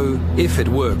won't know if it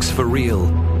works for real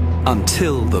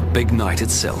until the big night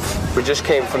itself. We just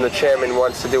came from the chairman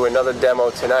wants to do another demo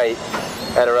tonight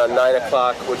at around 9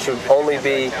 o'clock, which would only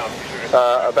be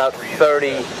about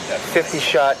 30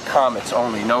 50-shot comets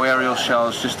only. No aerial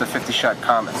shells, just the 50-shot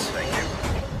comets.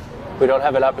 We don't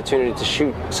have an opportunity to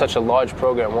shoot such a large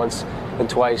program once and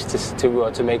twice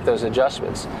to make those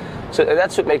adjustments. So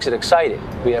that's what makes it exciting.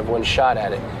 We have one shot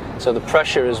at it. So the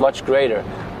pressure is much greater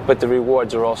but the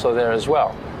rewards are also there as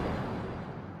well.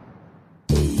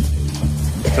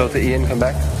 So to Ian, come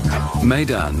back.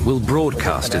 Meydan will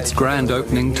broadcast its grand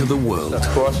opening to the world. That's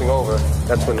crossing over.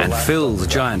 That's when And Phil's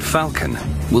giant falcon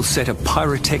will set a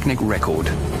pyrotechnic record.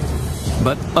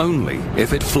 But only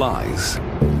if it flies.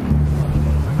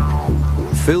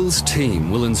 Phil's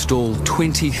team will install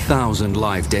 20,000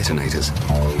 live detonators,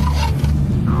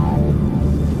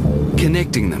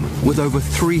 connecting them with over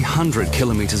 300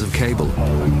 kilometers of cable,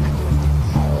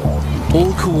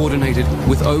 all coordinated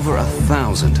with over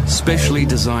 1,000 specially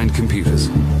designed computers.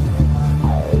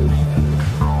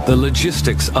 The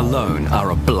logistics alone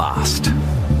are a blast.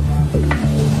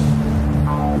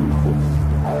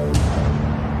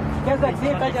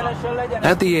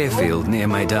 At the airfield near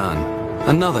Meydan,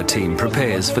 another team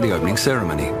prepares for the opening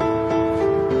ceremony.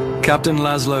 Captain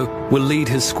Laszlo will lead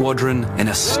his squadron in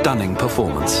a stunning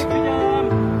performance.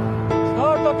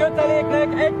 Start a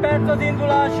köteléknek 1 perc az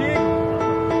indulásig.